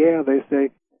say, yeah, they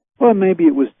say, well, maybe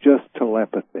it was just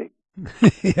telepathy.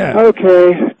 Yeah.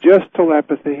 Okay, just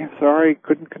telepathy. Sorry,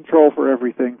 couldn't control for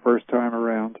everything first time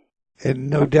around. And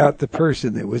no doubt the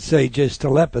person that would say just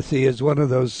telepathy is one of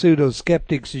those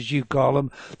pseudo-skeptics, as you call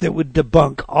them, that would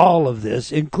debunk all of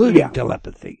this, including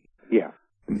telepathy. Yeah.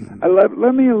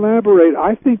 Let me elaborate.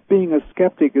 I think being a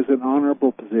skeptic is an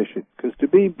honorable position, because to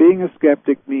me, being a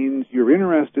skeptic means you're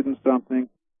interested in something,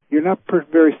 you're not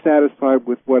very satisfied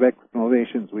with what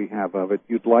explanations we have of it.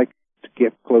 You'd like to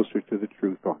get closer to the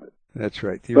truth on it. That's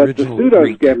right. The but original the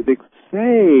pseudo-skeptics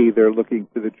say they're looking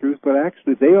for the truth, but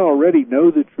actually they already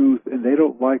know the truth, and they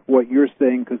don't like what you're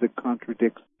saying because it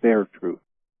contradicts their truth.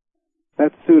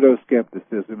 That's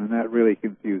pseudo-skepticism, and that really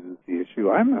confuses the issue.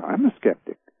 I'm a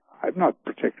skeptic. I'm not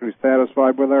particularly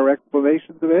satisfied with our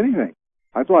explanations of anything.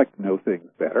 I'd like to know things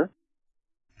better.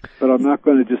 But I'm not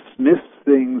going to dismiss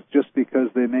things just because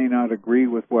they may not agree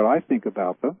with what I think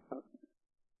about them.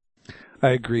 I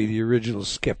agree. The original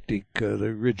skeptic, the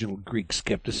original Greek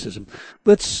skepticism.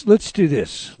 Let's do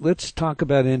this. Let's talk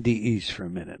about NDEs for a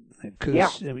minute.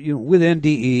 Because with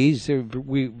NDEs,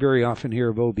 we very often hear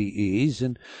of OBEs,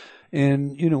 and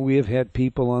we have had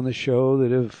people on the show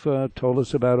that have told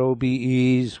us about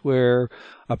OBEs where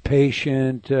a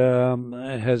patient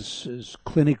is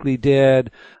clinically dead,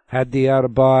 had the out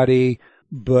of body,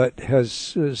 but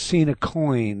has seen a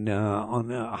coin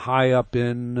high up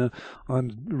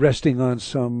resting on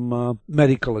some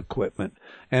medical equipment,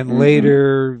 and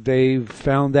later they've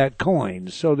found that coin.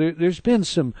 So there's been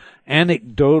some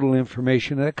anecdotal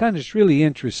information that kind of is really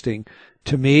interesting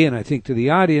to me, and I think to the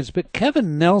audience. But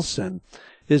Kevin Nelson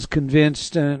is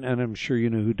convinced, and I'm sure you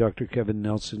know who Dr. Kevin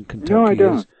Nelson, Kentucky, No, I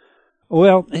don't. is.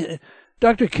 Well,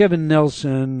 Dr. Kevin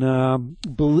Nelson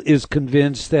is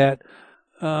convinced that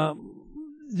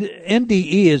the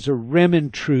NDE is a REM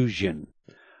intrusion.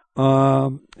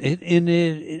 In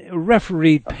a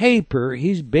refereed paper,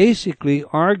 he's basically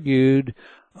argued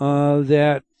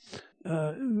that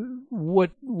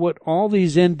what all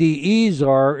these NDEs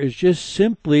are is just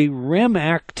simply REM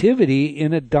activity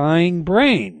in a dying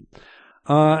brain.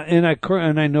 And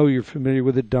I know you're familiar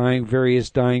with various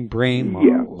dying brain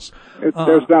models.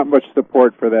 There's not much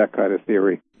support for that kind of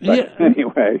theory. But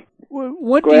anyway,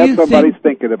 glad somebody's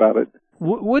thinking about it.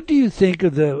 What do you think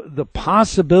of the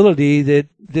possibility that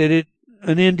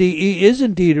an NDE is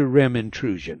indeed a REM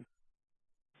intrusion?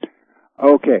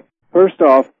 Okay. First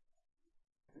off,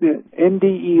 the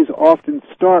NDEs often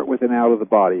start with an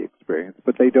out-of-the-body experience,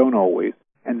 but they don't always.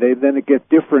 And then get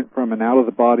different from an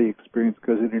out-of-the-body experience,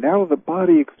 because in an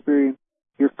out-of-the-body experience,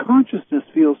 your consciousness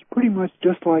feels pretty much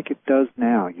just like it does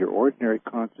now, your ordinary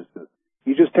consciousness.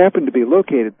 You just happen to be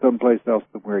located someplace else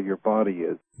than where your body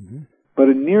is. Mm-hmm. But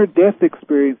in near-death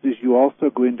experiences, you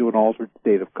also go into an altered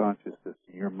state of consciousness.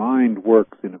 Your mind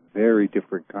works in a very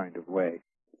different kind of way.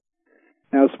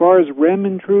 Now, as far as REM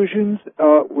intrusions,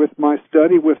 with my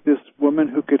study with this woman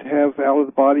who could have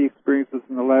out-of-the-body experiences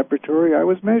in the laboratory, I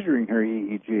was measuring her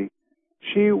EEG.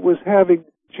 She was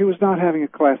not having a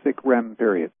classic REM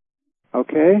period.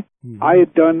 Okay? Mm-hmm. I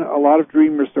had done a lot of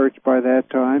dream research by that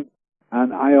time,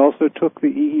 and I also took the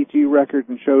EEG record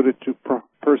and showed it to a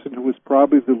person who was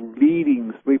probably the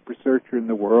leading sleep researcher in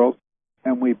the world,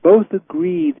 and we both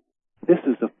agreed this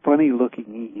is a funny-looking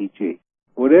EEG.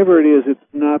 Whatever it is, it's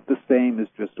not the same as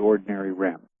just ordinary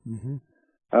REM. Mm-hmm.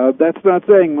 That's not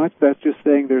saying much. That's just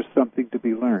saying there's something to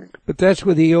be learned. But that's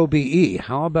with the OBE.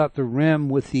 How about the REM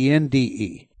with the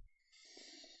NDE?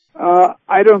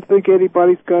 I don't think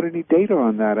anybody's got any data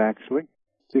on that, actually.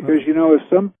 Because,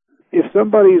 if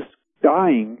somebody's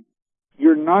dying,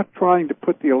 you're not trying to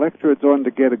put the electrodes on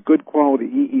to get a good quality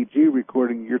EEG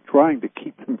recording. You're trying to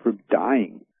keep them from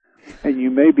dying. And you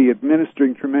may be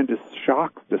administering tremendous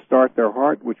shocks to start their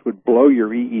heart, which would blow your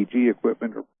EEG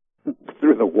equipment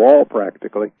through the wall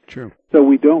practically. True. So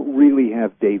we don't really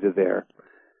have data there.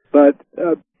 But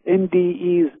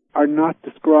NDEs are not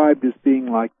described as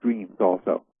being like dreams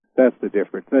also. That's the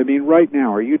difference. I mean, right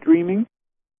now, are you dreaming?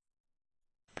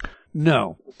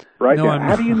 No. Right no, now. I'm How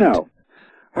not. do you know?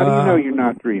 How do you know you're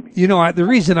not dreaming? The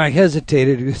reason I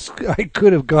hesitated is I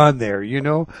could have gone there,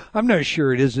 I'm not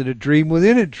sure it isn't a dream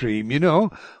within a dream,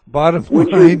 Bottom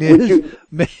line is,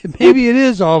 maybe it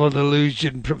is all an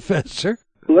illusion, Professor.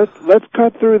 Let's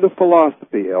cut through the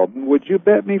philosophy, Eldon. Would you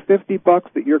bet me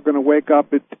 $50 that you're going to wake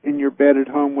up in your bed at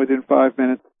home within 5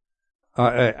 minutes?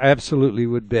 I absolutely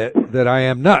would bet that I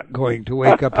am not going to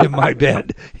wake up in my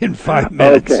bed in 5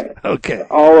 minutes. Okay.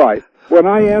 All right. When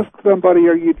I ask somebody,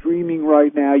 are you dreaming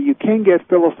right now, you can get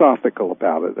philosophical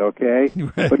about it, okay?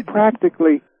 Right. But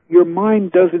practically, your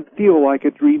mind doesn't feel like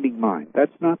a dreaming mind.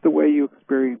 That's not the way you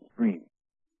experience dreams.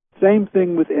 Same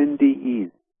thing with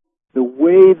NDEs. the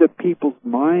way that people's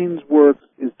minds work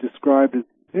is described as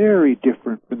very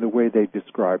different from the way they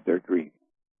describe their dreams.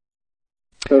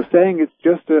 So saying it's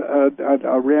just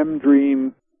a REM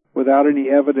dream without any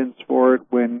evidence for it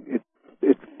when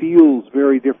it feels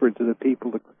very different to the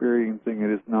people experiencing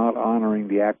it is not honoring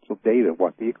the actual data,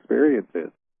 what the experience is.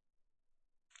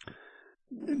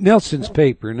 Nelson's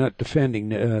paper, not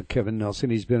defending Kevin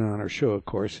Nelson, he's been on our show, of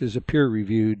course, is a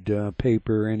peer-reviewed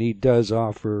paper, and he does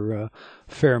offer a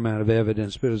fair amount of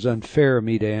evidence, but it's unfair of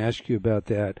me to ask you about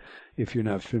that if you're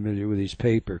not familiar with his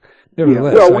paper.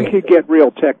 Nevertheless, well, we could get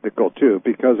real technical, too,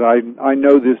 because I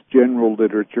know this general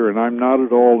literature, and I'm not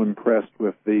at all impressed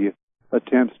with the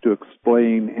attempts to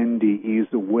explain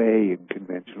NDEs away in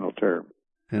conventional terms.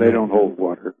 They don't hold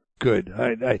water. Good.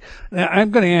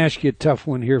 I'm going to ask you a tough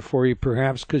one here for you,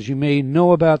 perhaps, because you may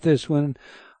know about this one,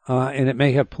 and it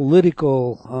may have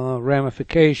political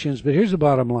ramifications, but here's the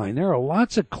bottom line. There are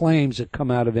lots of claims that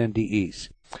come out of NDEs,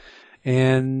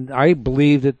 and I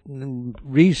believe that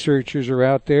researchers are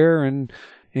out there, and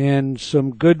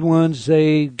some good ones,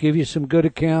 they give you some good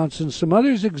accounts, and some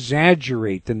others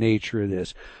exaggerate the nature of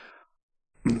this.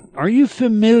 Are you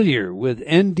familiar with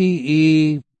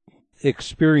NDE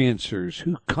experiencers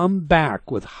who come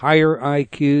back with higher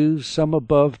IQs, some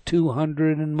above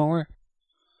 200 and more?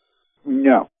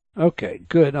 No. Okay,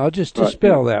 good. I'll just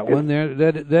dispel that one.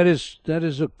 That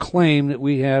is a claim that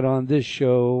we had on this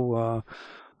show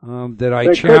that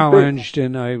I challenged,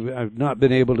 and I've not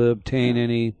been able to obtain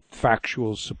any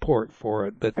factual support for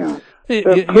it. But you're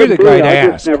the guy to ask.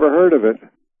 I just never heard of it.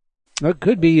 It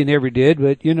could be you never did,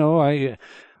 but you know,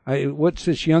 what's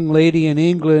this young lady in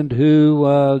England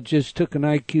who just took an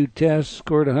IQ test,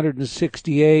 scored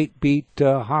 168, beat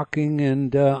Hawking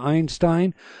and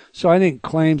Einstein? So I think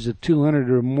claims of 200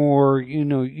 or more, you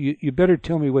know, you better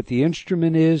tell me what the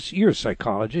instrument is. You're a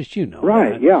psychologist, you know.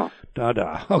 Right, that.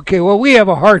 yeah. Okay, well, we have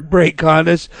a heartbreak on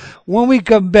us. When we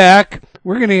come back,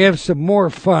 we're going to have some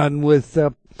more fun with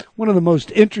one of the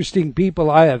most interesting people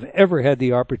I have ever had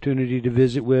the opportunity to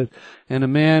visit with, and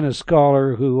a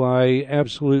scholar who I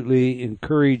absolutely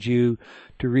encourage you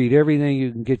to read everything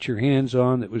you can get your hands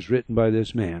on that was written by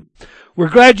this man. We're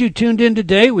glad you tuned in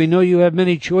today. We know you have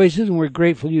many choices, and we're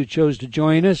grateful you chose to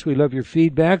join us. We love your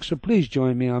feedback, so please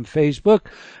join me on Facebook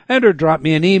and or drop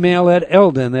me an email at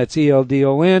Eldon, that's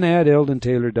ELDON, at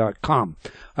eldontaylor.com.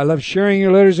 I love sharing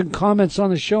your letters and comments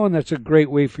on the show, and that's a great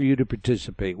way for you to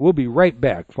participate. We'll be right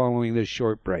back following this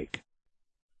short break.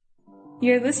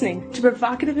 You're listening to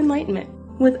Provocative Enlightenment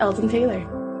with Eldon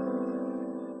Taylor.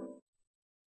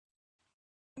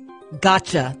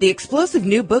 Gotcha! The explosive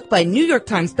new book by New York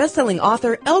Times bestselling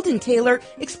author Eldon Taylor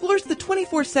explores the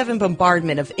 24/7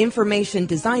 bombardment of information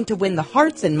designed to win the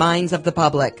hearts and minds of the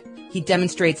public. He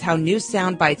demonstrates how news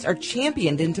sound bites are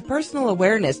championed into personal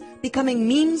awareness, becoming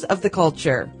memes of the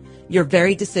culture. Your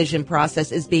very decision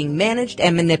process is being managed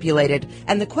and manipulated,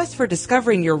 and the quest for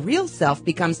discovering your real self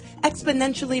becomes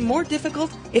exponentially more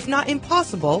difficult, if not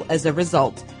impossible, as a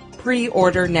result.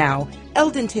 Pre-order now.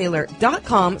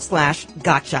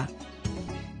 eldontaylor.com/gotcha.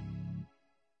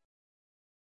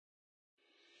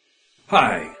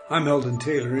 Hi, I'm Eldon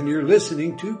Taylor, and you're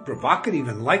listening to Provocative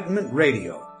Enlightenment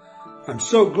Radio. I'm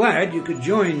so glad you could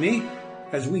join me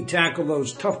as we tackle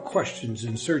those tough questions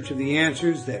in search of the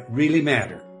answers that really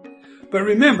matter. But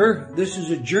remember, this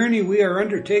is a journey we are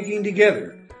undertaking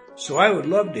together, so I would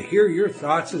love to hear your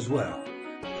thoughts as well.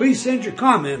 Please send your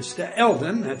comments to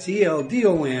Eldon, that's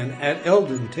ELDON, at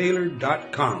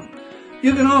eldontaylor.com.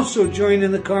 You can also join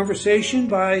in the conversation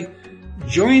by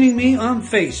joining me on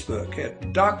Facebook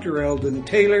at Dr. Eldon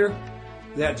Taylor,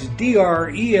 that's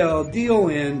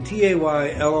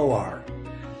DRELDONTAYLOR.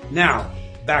 Now,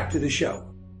 back to the show.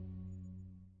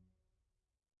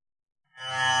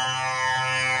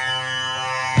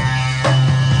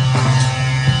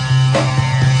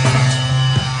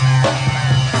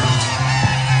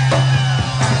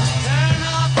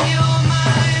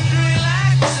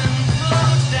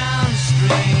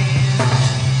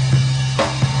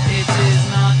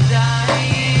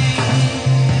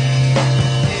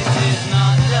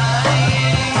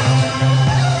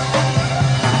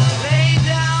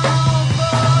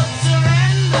 Surrender.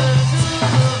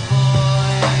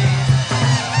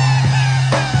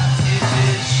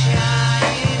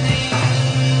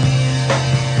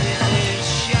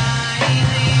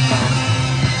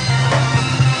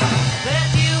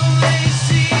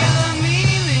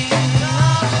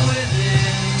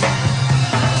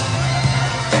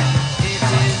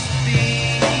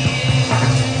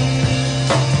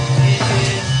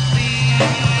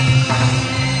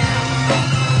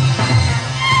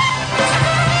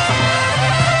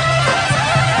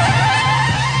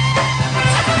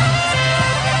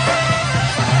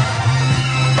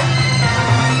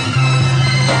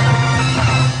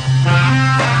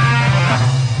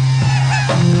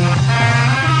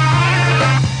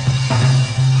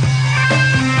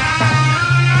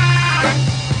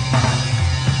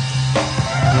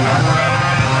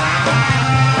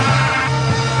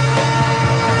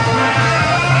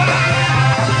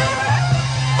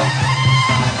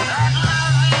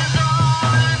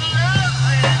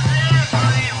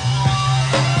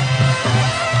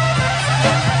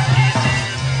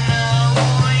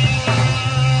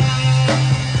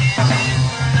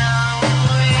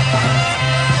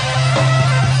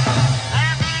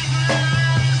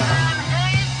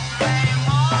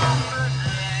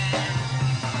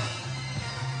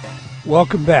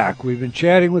 Welcome back. We've been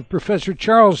chatting with Professor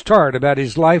Charles Tart about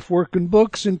his life, work, and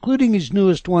books, including his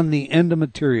newest one, The End of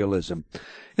Materialism.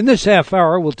 In this half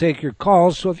hour, we'll take your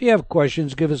calls, so if you have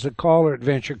questions, give us a call or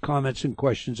advance your comments and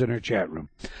questions in our chat room.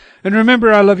 And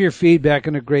remember, I love your feedback,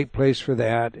 and a great place for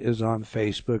that is on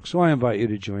Facebook, so I invite you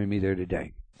to join me there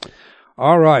today.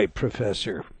 All right,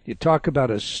 Professor, you talk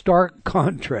about a stark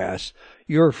contrast.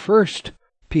 Your first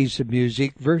piece of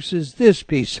music versus this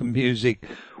piece of music.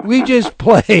 We just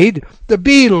played the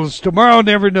Beatles, Tomorrow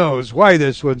Never Knows. Why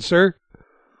this one, sir?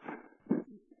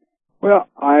 Well,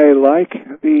 I like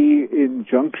the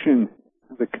injunction,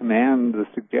 the command, the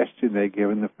suggestion they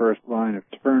give in the first line of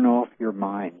turn off your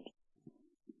mind.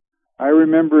 I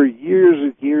remember years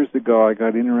and years ago I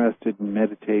got interested in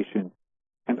meditation,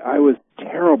 and I was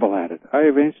terrible at it. I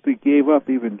eventually gave up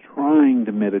even trying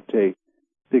to meditate,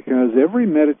 because every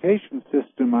meditation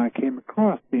system I came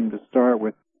across seemed to start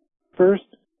with, first,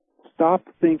 stop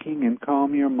thinking and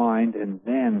calm your mind,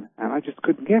 and I just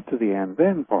couldn't get to the and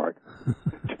then part.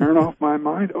 Turn off my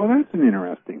mind? Oh, that's an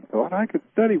interesting thought. I could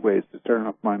study ways to turn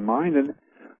off my mind, and,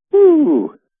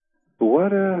 ooh,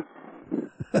 what a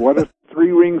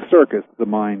three-ring circus the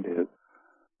mind is.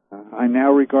 I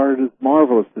now regard it as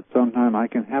marvelous that sometime I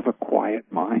can have a quiet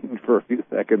mind for a few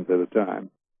seconds at a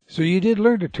time. So you did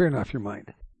learn to turn off your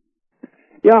mind.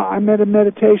 Yeah, I met a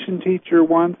meditation teacher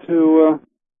once who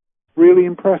really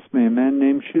impressed me, a man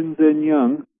named Shinzen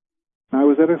Young. I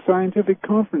was at a scientific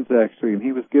conference, actually, and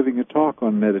he was giving a talk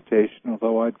on meditation,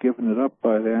 although I'd given it up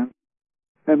by then.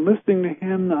 And listening to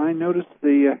him, I noticed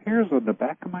the hairs on the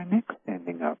back of my neck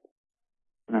standing up.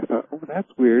 And I thought, oh,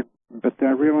 that's weird. But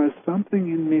I realized something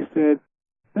in me said,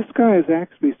 this guy is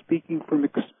actually speaking from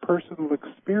personal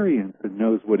experience and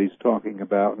knows what he's talking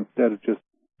about, instead of just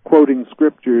quoting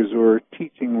scriptures or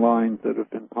teaching lines that have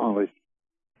been polished.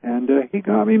 And he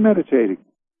got me meditating.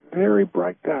 Very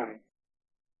bright guy.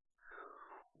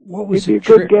 What was He'd be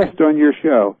the a trick? good guest on your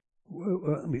show.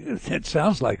 I mean, that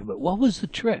sounds like it, but what was the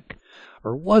trick?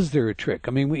 Or was there a trick?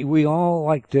 I mean, we all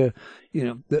like to, you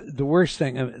know, the worst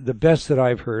thing, the best that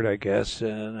I've heard, I guess,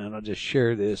 and I'll just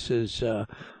share this, is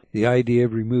the idea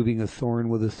of removing a thorn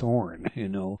with a thorn, you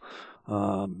know.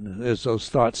 As those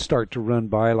thoughts start to run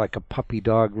by like a puppy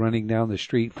dog running down the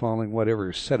street, following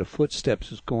whatever set of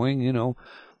footsteps is going, you know.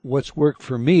 What's worked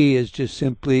for me is just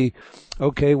simply,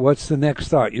 okay, what's the next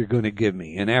thought you're going to give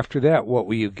me? And after that, what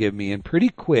will you give me? And pretty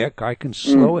quick, I can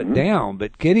slow it down.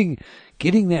 But getting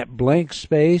that blank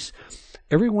space,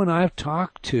 everyone I've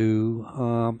talked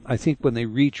to, I think when they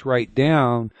reach right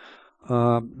down,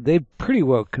 they've pretty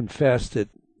well confessed that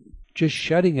just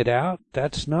shutting it out,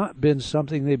 that's not been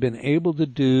something they've been able to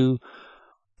do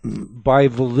by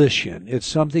volition. It's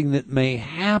something that may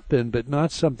happen, but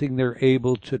not something they're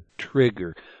able to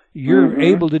trigger. You're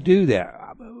able to do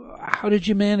that. How did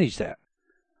you manage that?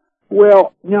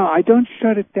 Well, no, I don't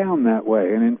shut it down that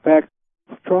way. And in fact,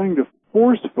 trying to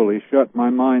forcefully shut my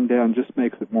mind down just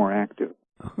makes it more active.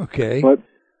 Okay. But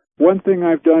one thing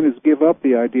I've done is give up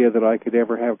the idea that I could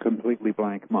ever have a completely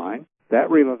blank mind. That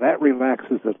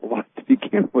relaxes it a lot to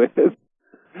begin with.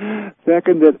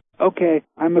 Second, that, okay,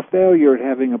 I'm a failure at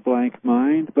having a blank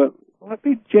mind, but let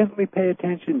me gently pay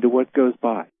attention to what goes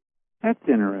by. That's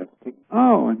interesting.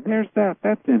 Oh, and there's that.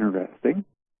 That's interesting.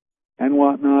 And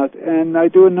whatnot. And I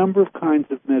do a number of kinds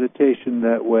of meditation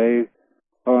that way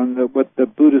on what the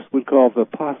Buddhists would call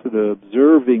vipassana,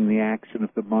 observing the action of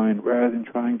the mind rather than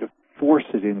trying to force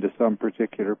it into some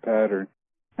particular pattern.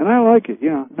 And I like it, you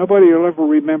know. Nobody will ever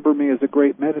remember me as a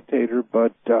great meditator,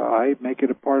 but I make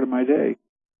it a part of my day.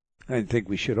 I think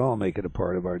we should all make it a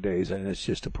part of our days, and it's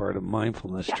just a part of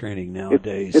mindfulness training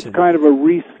nowadays. It's kind of a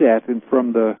reset and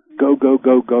from the go, go,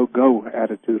 go, go, go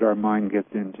attitude our mind gets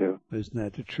into. Isn't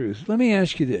that the truth? Let me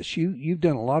ask you this. You've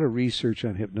done a lot of research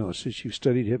on hypnosis. You've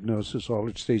studied hypnosis,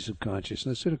 altered states of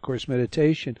consciousness, and, of course,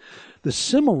 meditation. The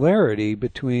similarity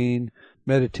between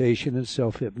meditation and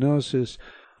self-hypnosis,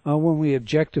 when we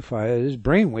objectify it, is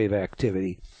brainwave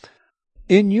activity.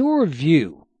 In your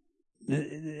view,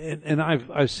 and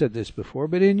I've said this before,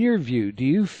 but in your view, do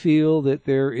you feel that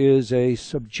there is a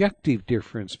subjective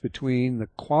difference between the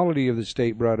quality of the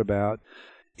state brought about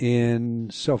in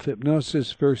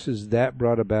self-hypnosis versus that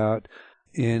brought about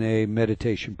in a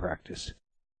meditation practice?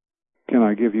 Can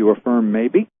I give you a firm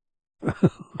maybe?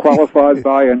 Qualified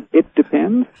by an it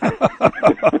depends?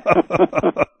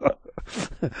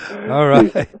 All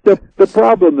right. The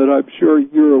problem that I'm sure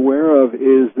you're aware of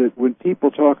is that when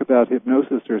people talk about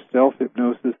hypnosis or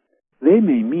self-hypnosis, they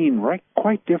may mean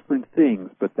quite different things,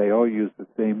 but they all use the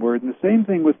same word. And the same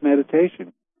thing with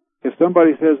meditation. If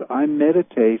somebody says, I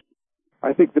meditate,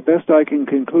 I think the best I can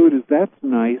conclude is that's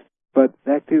nice, but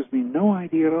that gives me no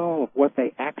idea at all of what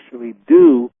they actually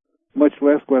do, much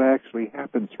less what actually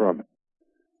happens from it.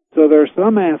 So there are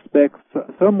some aspects,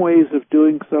 some ways of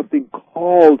doing something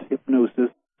called hypnosis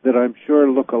that I'm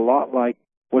sure look a lot like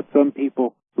what some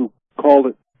people who call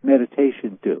it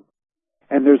meditation do.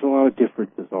 And there's a lot of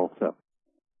differences also.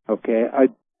 Okay?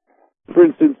 For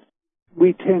instance,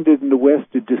 we tended in the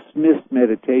West to dismiss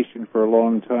meditation for a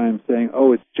long time, saying,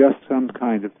 oh, it's just some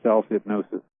kind of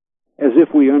self-hypnosis, as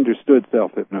if we understood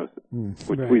self-hypnosis,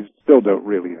 which right. we still don't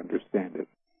really understand it.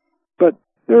 But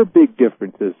there are big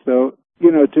differences. So,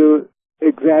 to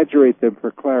exaggerate them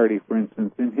for clarity, for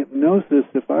instance, in hypnosis,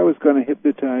 if I was going to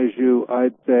hypnotize you,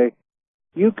 I'd say,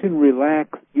 you can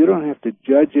relax. You don't have to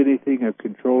judge anything or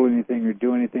control anything or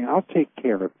do anything. I'll take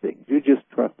care of things. You just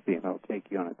trust me and I'll take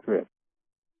you on a trip.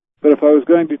 But if I was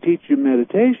going to teach you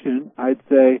meditation, I'd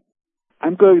say,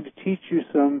 I'm going to teach you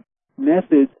some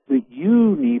methods that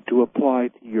you need to apply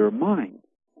to your mind.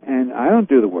 And I don't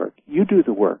do the work. You do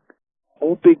the work.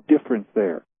 Whole big difference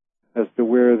there as to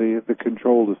where the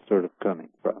control is sort of coming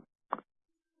from.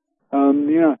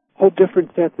 Whole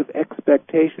different sets of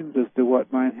expectations as to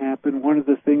what might happen. One of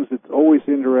the things that's always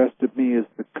interested me is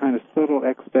the kind of subtle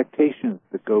expectations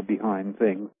that go behind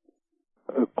things,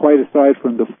 quite aside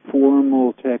from the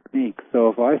formal technique. So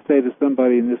if I say to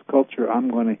somebody in this culture, I'm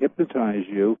going to hypnotize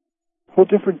you, a whole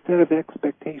different set of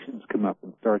expectations come up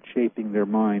and start shaping their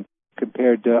mind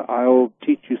compared to, I'll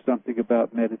teach you something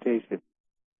about meditation.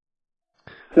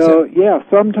 So yeah,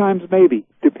 sometimes maybe,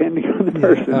 depending on the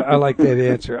person. I like that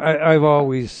answer. I've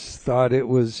always thought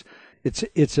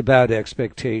it's about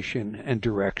expectation and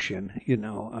direction,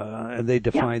 and they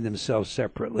define themselves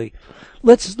separately.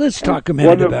 Let's talk a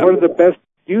minute about one of the best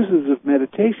uses of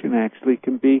meditation actually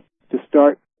can be to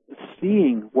start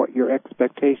seeing what your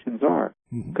expectations are,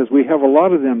 because we have a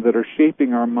lot of them that are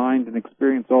shaping our mind and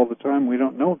experience all the time. We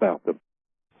don't know about them.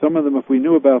 Some of them, if we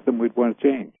knew about them, we'd want to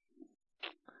change.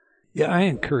 Yeah, I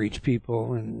encourage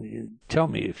people, and tell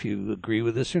me if you agree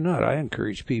with this or not, I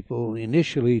encourage people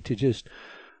initially to just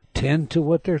tend to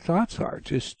what their thoughts are.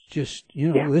 Just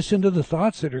listen to the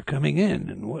thoughts that are coming in,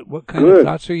 and what kind of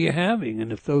thoughts are you having,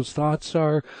 and if those thoughts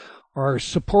are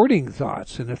supporting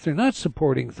thoughts, and if they're not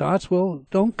supporting thoughts, well,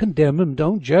 don't condemn them,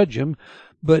 don't judge them,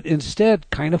 but instead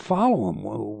kind of follow them.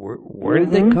 Well, where did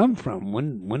they come from?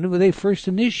 When were they first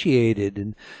initiated?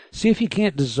 And see if you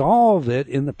can't dissolve it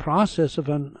in the process of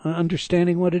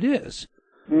understanding what it is.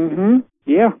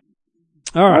 Yeah.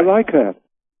 All right. I like that.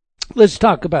 Let's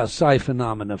talk about psi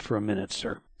phenomena for a minute,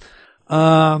 sir.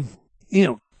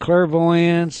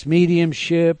 Clairvoyance,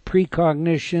 mediumship,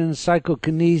 precognition,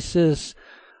 psychokinesis,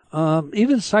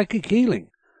 even psychic healing.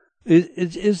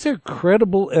 Is there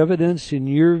credible evidence in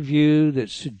your view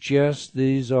that suggests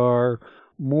these are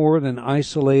more than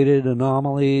isolated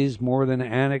anomalies, more than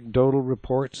anecdotal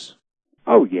reports?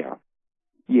 Oh, yeah.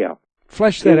 Yeah.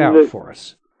 Flesh that out for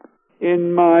us.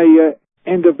 In my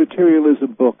End of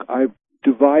Materialism book, I've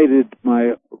divided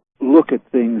my look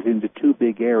at things into two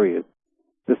big areas.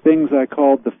 The things I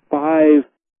called the 5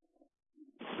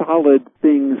 solid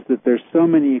things that there's so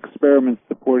many experiments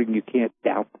supporting you can't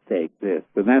doubt that they exist.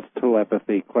 And that's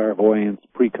telepathy, clairvoyance,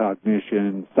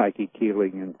 precognition, psychic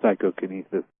healing, and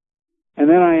psychokinesis. And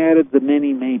then I added the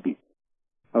many maybes.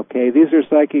 Okay, these are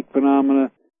psychic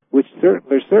phenomena which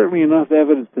there's certainly enough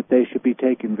evidence that they should be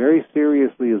taken very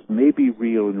seriously as maybe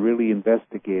real and really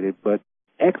investigated, but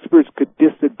experts could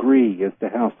disagree as to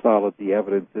how solid the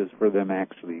evidence is for them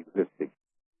actually existing.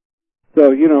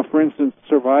 So, for instance,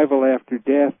 survival after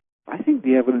death, I think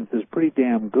the evidence is pretty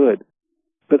damn good.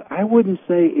 But I wouldn't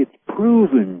say it's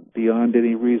proven beyond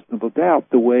any reasonable doubt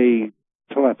the way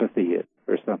telepathy is,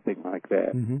 or something like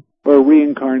that. Or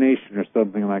reincarnation or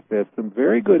something like that. Some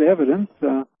very good evidence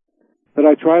that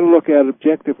I try to look at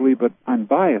objectively, but I'm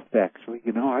biased, actually.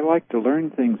 I like to learn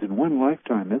things in one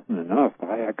lifetime isn't enough.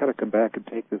 I got to come back and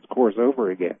take this course over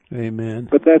again. Amen.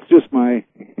 But that's just my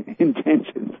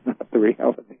intentions, not the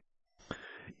reality.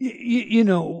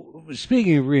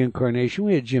 Speaking of reincarnation,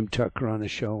 we had Jim Tucker on the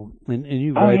show, and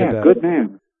you write about... good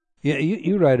man. Yeah,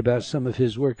 you write about some of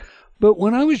his work. But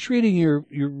when I was reading your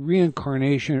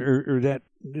reincarnation, or that,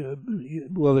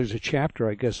 there's a chapter,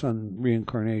 I guess, on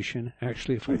reincarnation,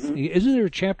 actually. Isn't there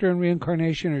a chapter on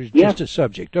reincarnation, or is it just a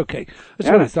subject? Okay, that's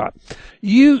what I thought.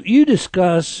 You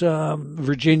discuss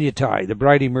Virginia Tighe, the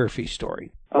Bridey Murphy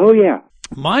story. Oh, yeah.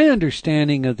 My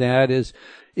understanding of that is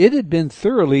it had been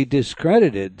thoroughly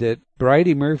discredited that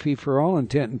Bridey Murphy, for all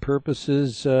intent and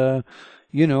purposes, this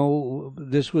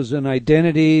was an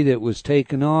identity that was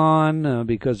taken on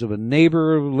because of a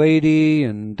neighbor lady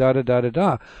and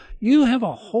da-da-da-da-da. You have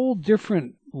a whole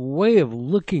different way of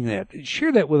looking at it?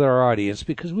 Share that with our audience,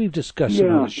 because we've discussed it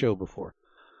on the show before.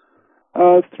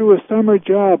 Through a summer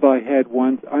job I had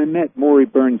once, I met Maury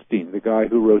Bernstein, the guy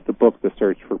who wrote the book The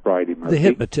Search for Bridey Murphy. The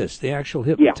hypnotist, the actual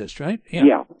hypnotist, right?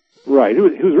 Yeah, right. He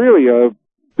was really a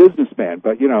businessman,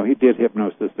 but, he did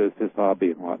hypnosis as his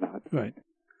hobby and whatnot. Right.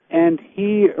 And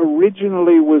he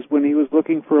originally was, when he was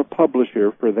looking for a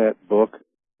publisher for that book,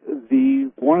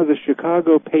 one of the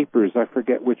Chicago papers, I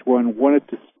forget which one, wanted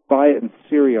to buy it and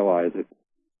serialize it.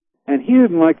 And he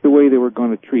didn't like the way they were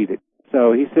going to treat it.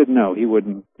 So he said no, he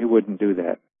wouldn't do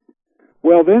that.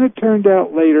 Well, then it turned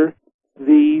out later,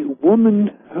 the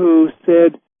woman who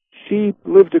said she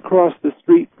lived across the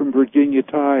street from Virginia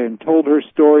Tighe and told her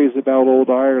stories about old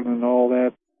Ireland and all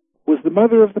that, was the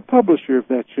mother of the publisher of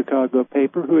that Chicago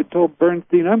paper, who had told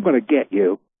Bernstein, I'm going to get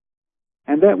you.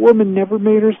 And that woman never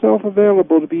made herself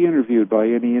available to be interviewed by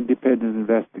any independent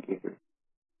investigator.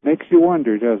 Makes you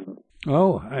wonder, doesn't it?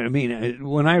 Oh, I mean,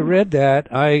 when I read that,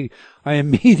 I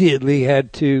immediately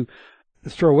had to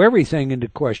throw everything into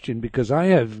question, because I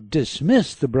have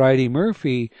dismissed the Bridey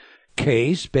Murphy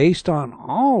case based on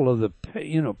all of the,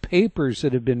 papers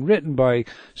that have been written by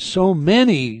so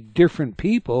many different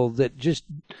people that just,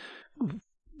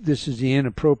 this is the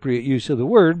inappropriate use of the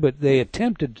word, but they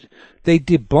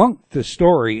debunked the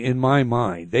story in my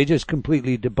mind. They just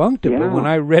completely debunked it. Yeah. But when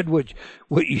I read what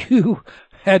you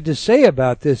had to say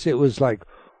about this, it was like,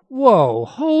 whoa,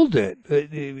 hold it.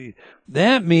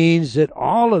 That means that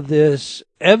all of this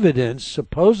evidence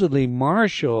supposedly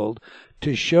marshaled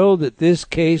to show that this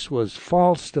case was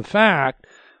false to fact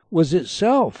was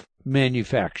itself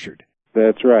manufactured.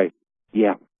 That's right.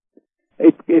 Yeah.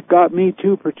 It got me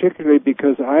too, particularly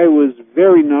because I was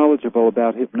very knowledgeable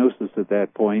about hypnosis at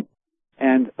that point.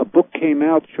 And a book came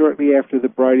out shortly after the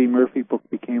Bridey Murphy book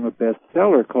became a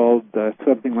bestseller called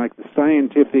something like The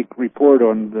Scientific Report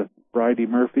on the Bridey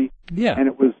Murphy. Yeah. And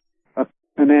it was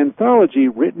an anthology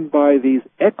written by these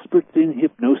experts in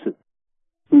hypnosis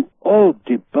who all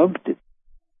debunked it.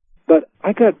 But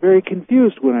I got very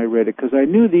confused when I read it, because I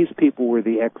knew these people were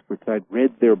the experts. I'd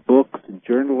read their books and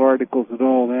journal articles and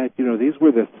all that. These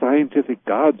were the scientific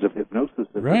gods of hypnosis,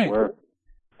 as it were.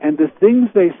 And the things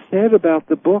they said about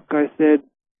the book, I said,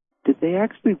 did they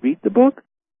actually read the book?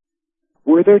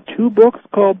 Were there two books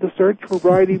called The Search for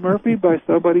Bridey Murphy by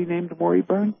somebody named Maury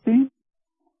Bernstein?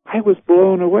 I was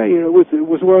blown away. It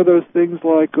was one of those things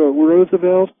like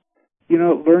Roosevelt,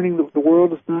 learning that the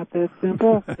world is not that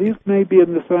simple. These may be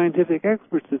in the scientific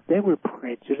experts that they were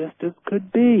prejudiced as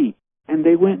could be, and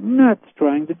they went nuts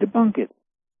trying to debunk it.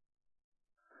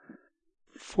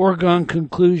 Foregone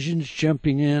conclusions,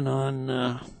 jumping in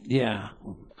on, Yeah,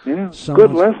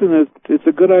 good lesson. It's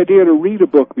a good idea to read a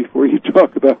book before you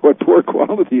talk about what poor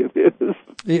quality it is.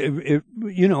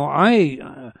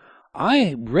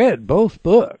 I read both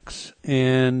books,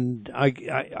 and I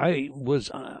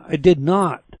did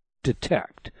not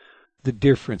detect the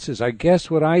differences. I guess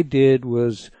what I did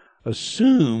was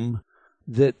assume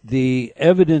that the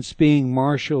evidence being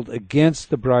marshaled against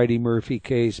the Bridey Murphy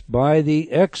case by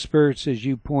the experts, as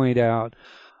you point out,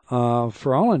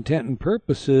 for all intent and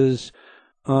purposes,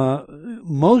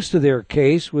 most of their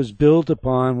case was built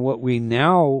upon what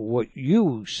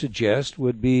you suggest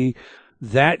would be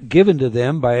that given to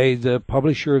them by the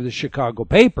publisher of the Chicago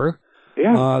paper.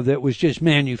 Yeah. That was just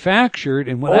manufactured,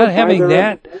 and without having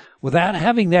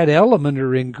that element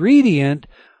or ingredient,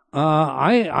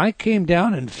 I came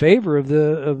down in favor of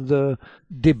the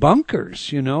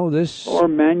debunkers. This or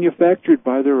manufactured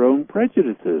by their own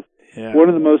prejudices. Yeah. One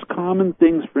of the most common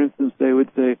things, for instance, they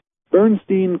would say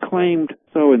Bernstein claimed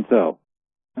so and so,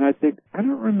 and I think I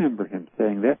don't remember him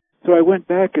saying that. So I went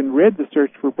back and read The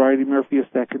Search for Bridey Murphy a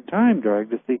second time, trying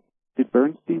to see, did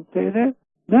Bernstein say that?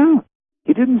 No.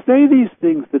 He didn't say these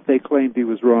things that they claimed he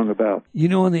was wrong about.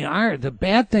 And the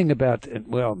bad thing about,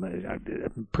 well,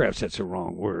 perhaps that's a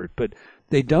wrong word, but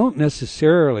they don't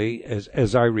necessarily,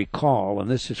 as I recall,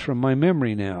 and this is from my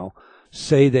memory now,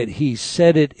 say that he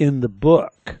said it in the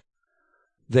book.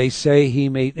 They say he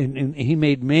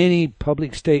made many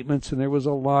public statements, and there was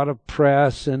a lot of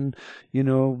press, and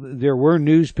there were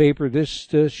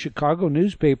the Chicago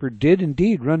newspaper did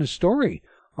indeed run a story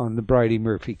on the Bridey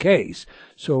Murphy case.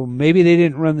 So maybe they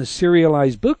didn't run the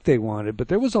serialized book they wanted, but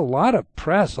there was a lot of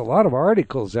press, a lot of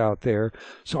articles out there.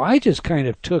 So I just kind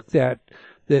of took that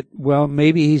well,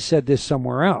 maybe he said this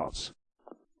somewhere else.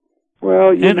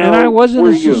 Well, and I wasn't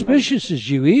as suspicious as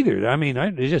you either. I mean,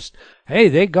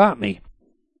 they got me.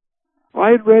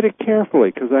 I had read it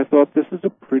carefully because I thought this is a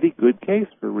pretty good case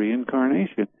for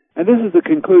reincarnation. And this is the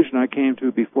conclusion I came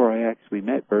to before I actually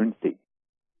met Bernstein.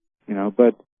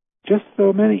 But just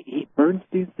so many.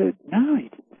 Bernstein said, no, he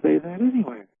didn't say that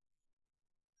anyway.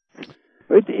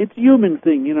 It's a human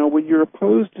thing, you know. When you're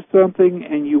opposed to something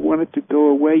and you want it to go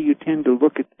away, you tend to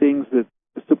look at things that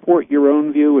support your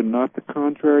own view and not the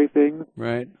contrary things.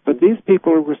 Right. But these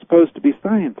people were supposed to be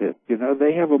scientists, you know.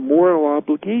 They have a moral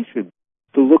obligation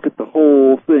to look at the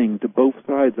whole thing, to both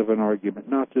sides of an argument,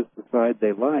 not just the side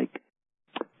they like.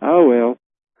 Oh, well.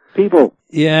 People.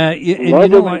 Yeah, and love you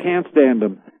know, them and can't stand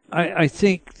them. I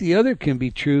think the other can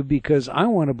be true because I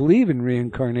want to believe in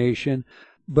reincarnation,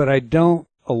 but I don't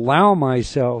allow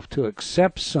myself to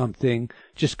accept something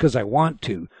just because I want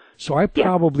to. So I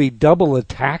probably double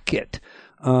attack it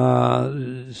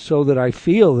so that I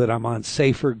feel that I'm on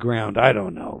safer ground. I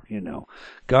don't know, you know.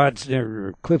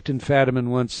 Clifton Fadiman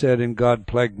once said, "And God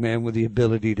plagued man with the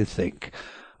ability to think."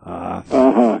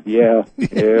 Yeah.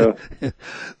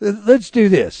 Let's do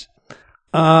this.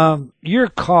 Your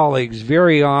colleagues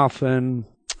very often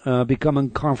become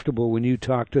uncomfortable when you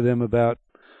talk to them about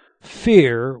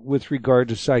fear with regard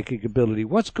to psychic ability.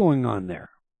 What's going on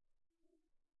there?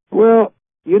 Well,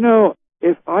 you know,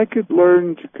 if I could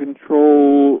learn to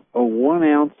control a 1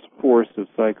 ounce force of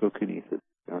psychokinesis,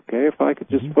 okay, if I could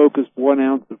just focus 1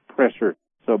 ounce of pressure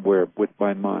somewhere with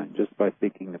my mind just by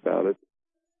thinking about it,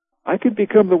 I could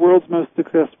become the world's most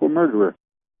successful murderer.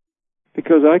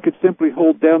 Because I could simply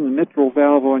hold down the mitral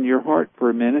valve on your heart for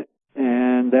a minute,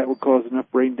 and that would cause enough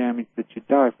brain damage that you'd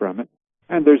die from it.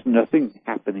 And there's nothing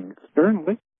happening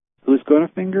externally. Who's going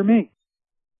to finger me?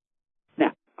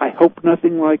 Now, I hope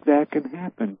nothing like that can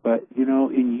happen, but, you know,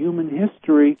 in human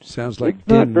history, sounds like it's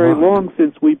not very long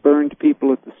since we burned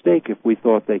people at the stake if we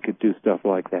thought they could do stuff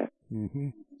like that.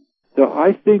 Mm-hmm. So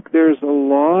I think there's a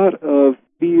lot of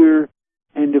fear,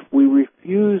 and if we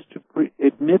refuse to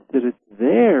admit that it's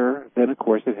there, then of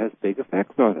course it has big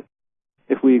effects on us.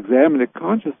 If we examine it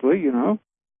consciously, you know,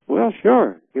 well,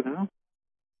 sure, you know.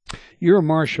 You're a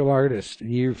martial artist.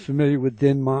 You're familiar with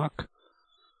Din Mok?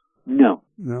 No.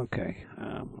 Okay.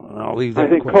 I'll leave that. I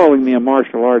think calling me a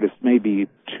martial artist may be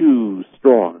too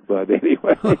strong, but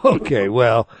anyway. Okay,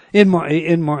 well, in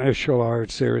martial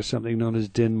arts there is something known as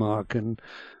Din Mok, and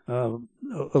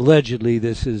allegedly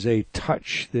this is a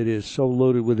touch that is so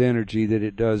loaded with energy that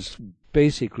it does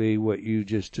basically what you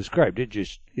just described.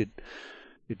 It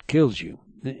kills you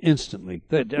instantly.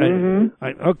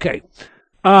 Okay.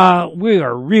 We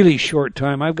are really short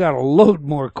time. I've got a load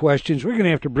more questions. We're going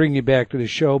to have to bring you back to the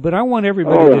show, but I want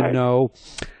everybody to know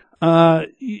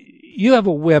you have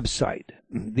a website,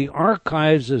 the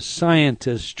Archives of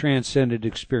Scientists' Transcended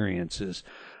Experiences,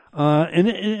 and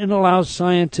it allows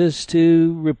scientists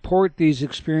to report these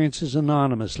experiences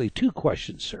anonymously. 2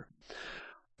 questions, sir.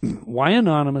 Why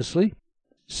anonymously?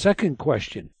 Second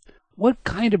question, what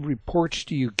kind of reports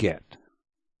do you get?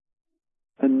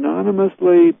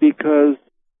 Anonymously, because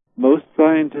most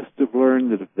scientists have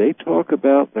learned that if they talk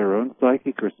about their own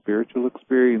psychic or spiritual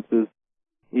experiences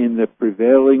in the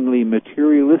prevailingly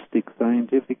materialistic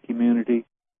scientific community,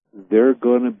 they're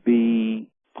going to be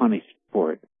punished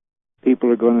for it.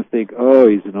 People are going to think, oh,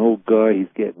 he's an old guy,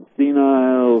 he's getting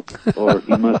senile, or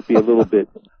he must be a little bit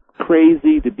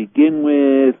crazy to begin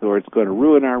with, or it's going to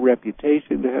ruin our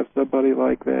reputation to have somebody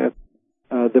like that.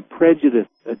 The prejudice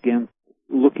against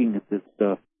looking at this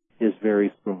stuff is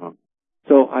very strong.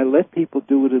 So I let people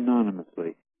do it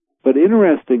anonymously. But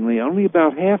interestingly, only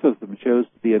about half of them chose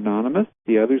to be anonymous.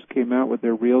 The others came out with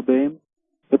their real names.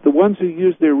 But the ones who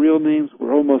used their real names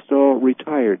were almost all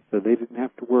retired, so they didn't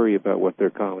have to worry about what their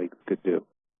colleagues could do.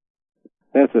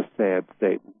 That's a sad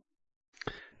statement.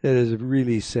 That is a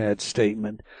really sad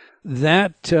statement.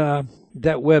 That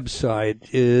website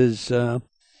is,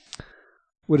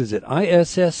 what is it,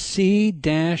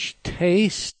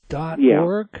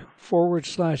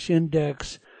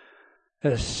 issc-taste.org/index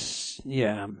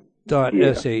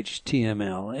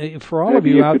 .shtml. For all of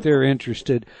you out there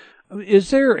interested, is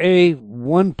there a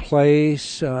one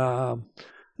place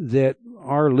that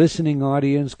our listening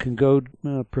audience can go,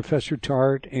 Professor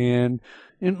Tart, and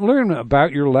learn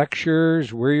about your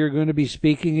lectures, where you're going to be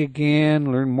speaking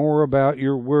again, learn more about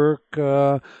your work,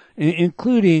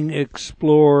 including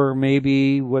explore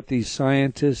maybe what these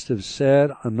scientists have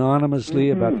said anonymously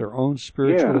about their own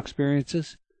spiritual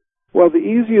experiences? Well, the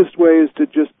easiest way is to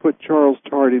just put Charles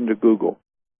Tart into Google.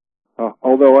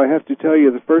 Although I have to tell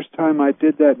you, the first time I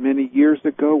did that many years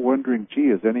ago, wondering, gee,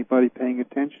 is anybody paying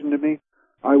attention to me?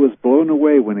 I was blown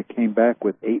away when it came back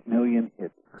with 8 million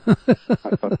hits. I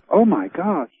thought, oh my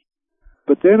gosh.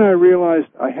 But then I realized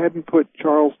I hadn't put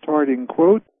Charles Tart in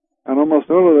quotes, and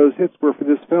almost all of those hits were for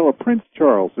this fellow, Prince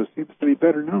Charles, who seems to be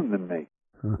better known than me.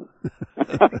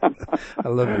 I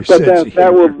love your sense of humor.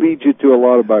 That will lead you to a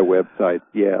lot of my websites,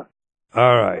 yeah.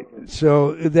 All right.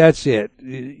 So that's it.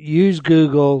 Use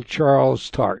Google Charles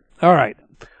Tart. All right.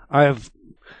 I've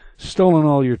stolen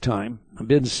all your time. I've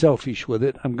been selfish with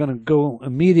it. I'm going to go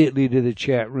immediately to the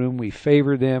chat room. We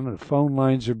favor them. The phone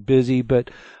lines are busy, but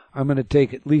I'm going to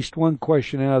take at least one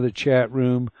question out of the chat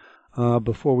room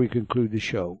before we conclude the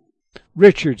show.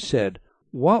 Richard said,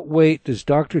 what weight does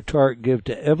Dr. Tart give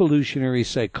to evolutionary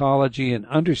psychology and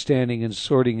understanding and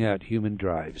sorting out human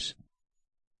drives?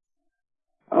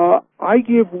 I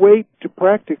give weight to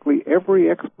practically every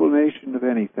explanation of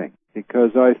anything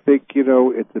because I think,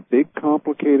 it's a big,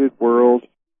 complicated world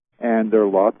and there are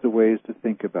lots of ways to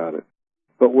think about it.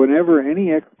 But whenever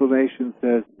any explanation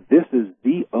says this is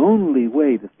the only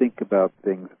way to think about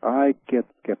things, I get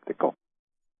skeptical.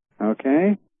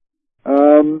 Okay?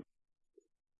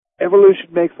 Evolution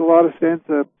makes a lot of sense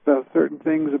about certain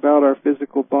things about our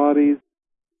physical bodies.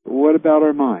 But what about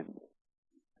our minds?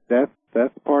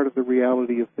 That's part of the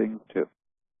reality of things, too.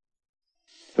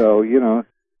 So,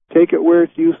 take it where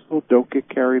it's useful. Don't get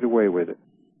carried away with it.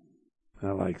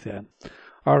 I like that.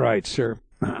 All right, sir.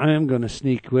 I am going to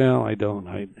sneak. Well, I don't.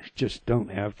 I just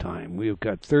don't have time. We've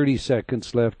got 30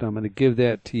 seconds left. I'm going to give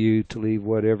that to you to leave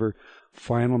whatever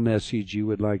final message you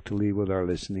would like to leave with our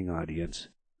listening audience.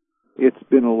 It's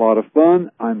been a lot of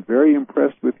fun. I'm very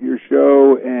impressed with your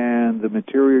show and the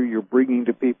material you're bringing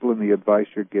to people and the advice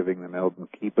you're giving them, Eldon.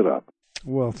 Keep it up.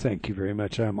 Well, thank you very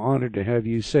much. I'm honored to have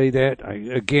you say that.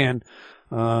 I've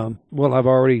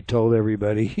already told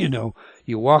everybody,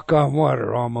 you walk on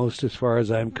water almost as far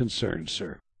as I'm concerned,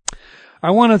 sir.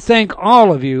 I want to thank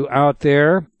all of you out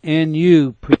there, and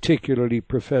you particularly,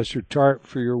 Professor Tart,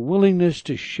 for your willingness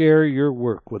to share your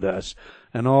work with us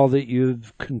and all that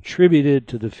you've contributed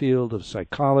to the field of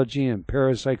psychology and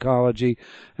parapsychology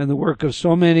and the work of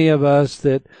so many of us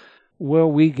that,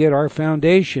 we get our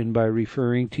foundation by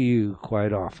referring to you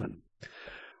quite often.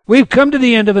 We've come to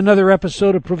the end of another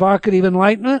episode of Provocative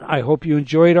Enlightenment. I hope you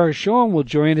enjoyed our show and will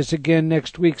join us again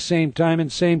next week, same time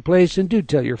and same place. And do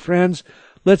tell your friends.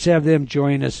 Let's have them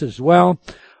join us as well.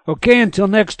 Okay, until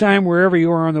next time, wherever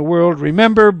you are in the world,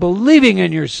 remember, believing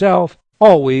in yourself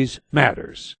always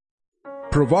matters.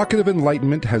 Provocative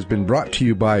Enlightenment has been brought to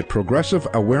you by Progressive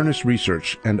Awareness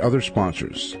Research and other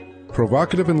sponsors.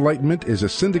 Provocative Enlightenment is a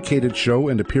syndicated show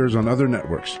and appears on other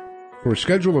networks. For a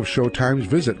schedule of show times,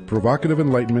 visit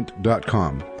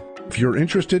provocativeenlightenment.com. If you're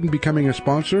interested in becoming a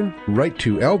sponsor, write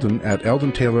to Eldon at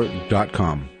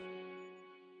eldontaylor.com.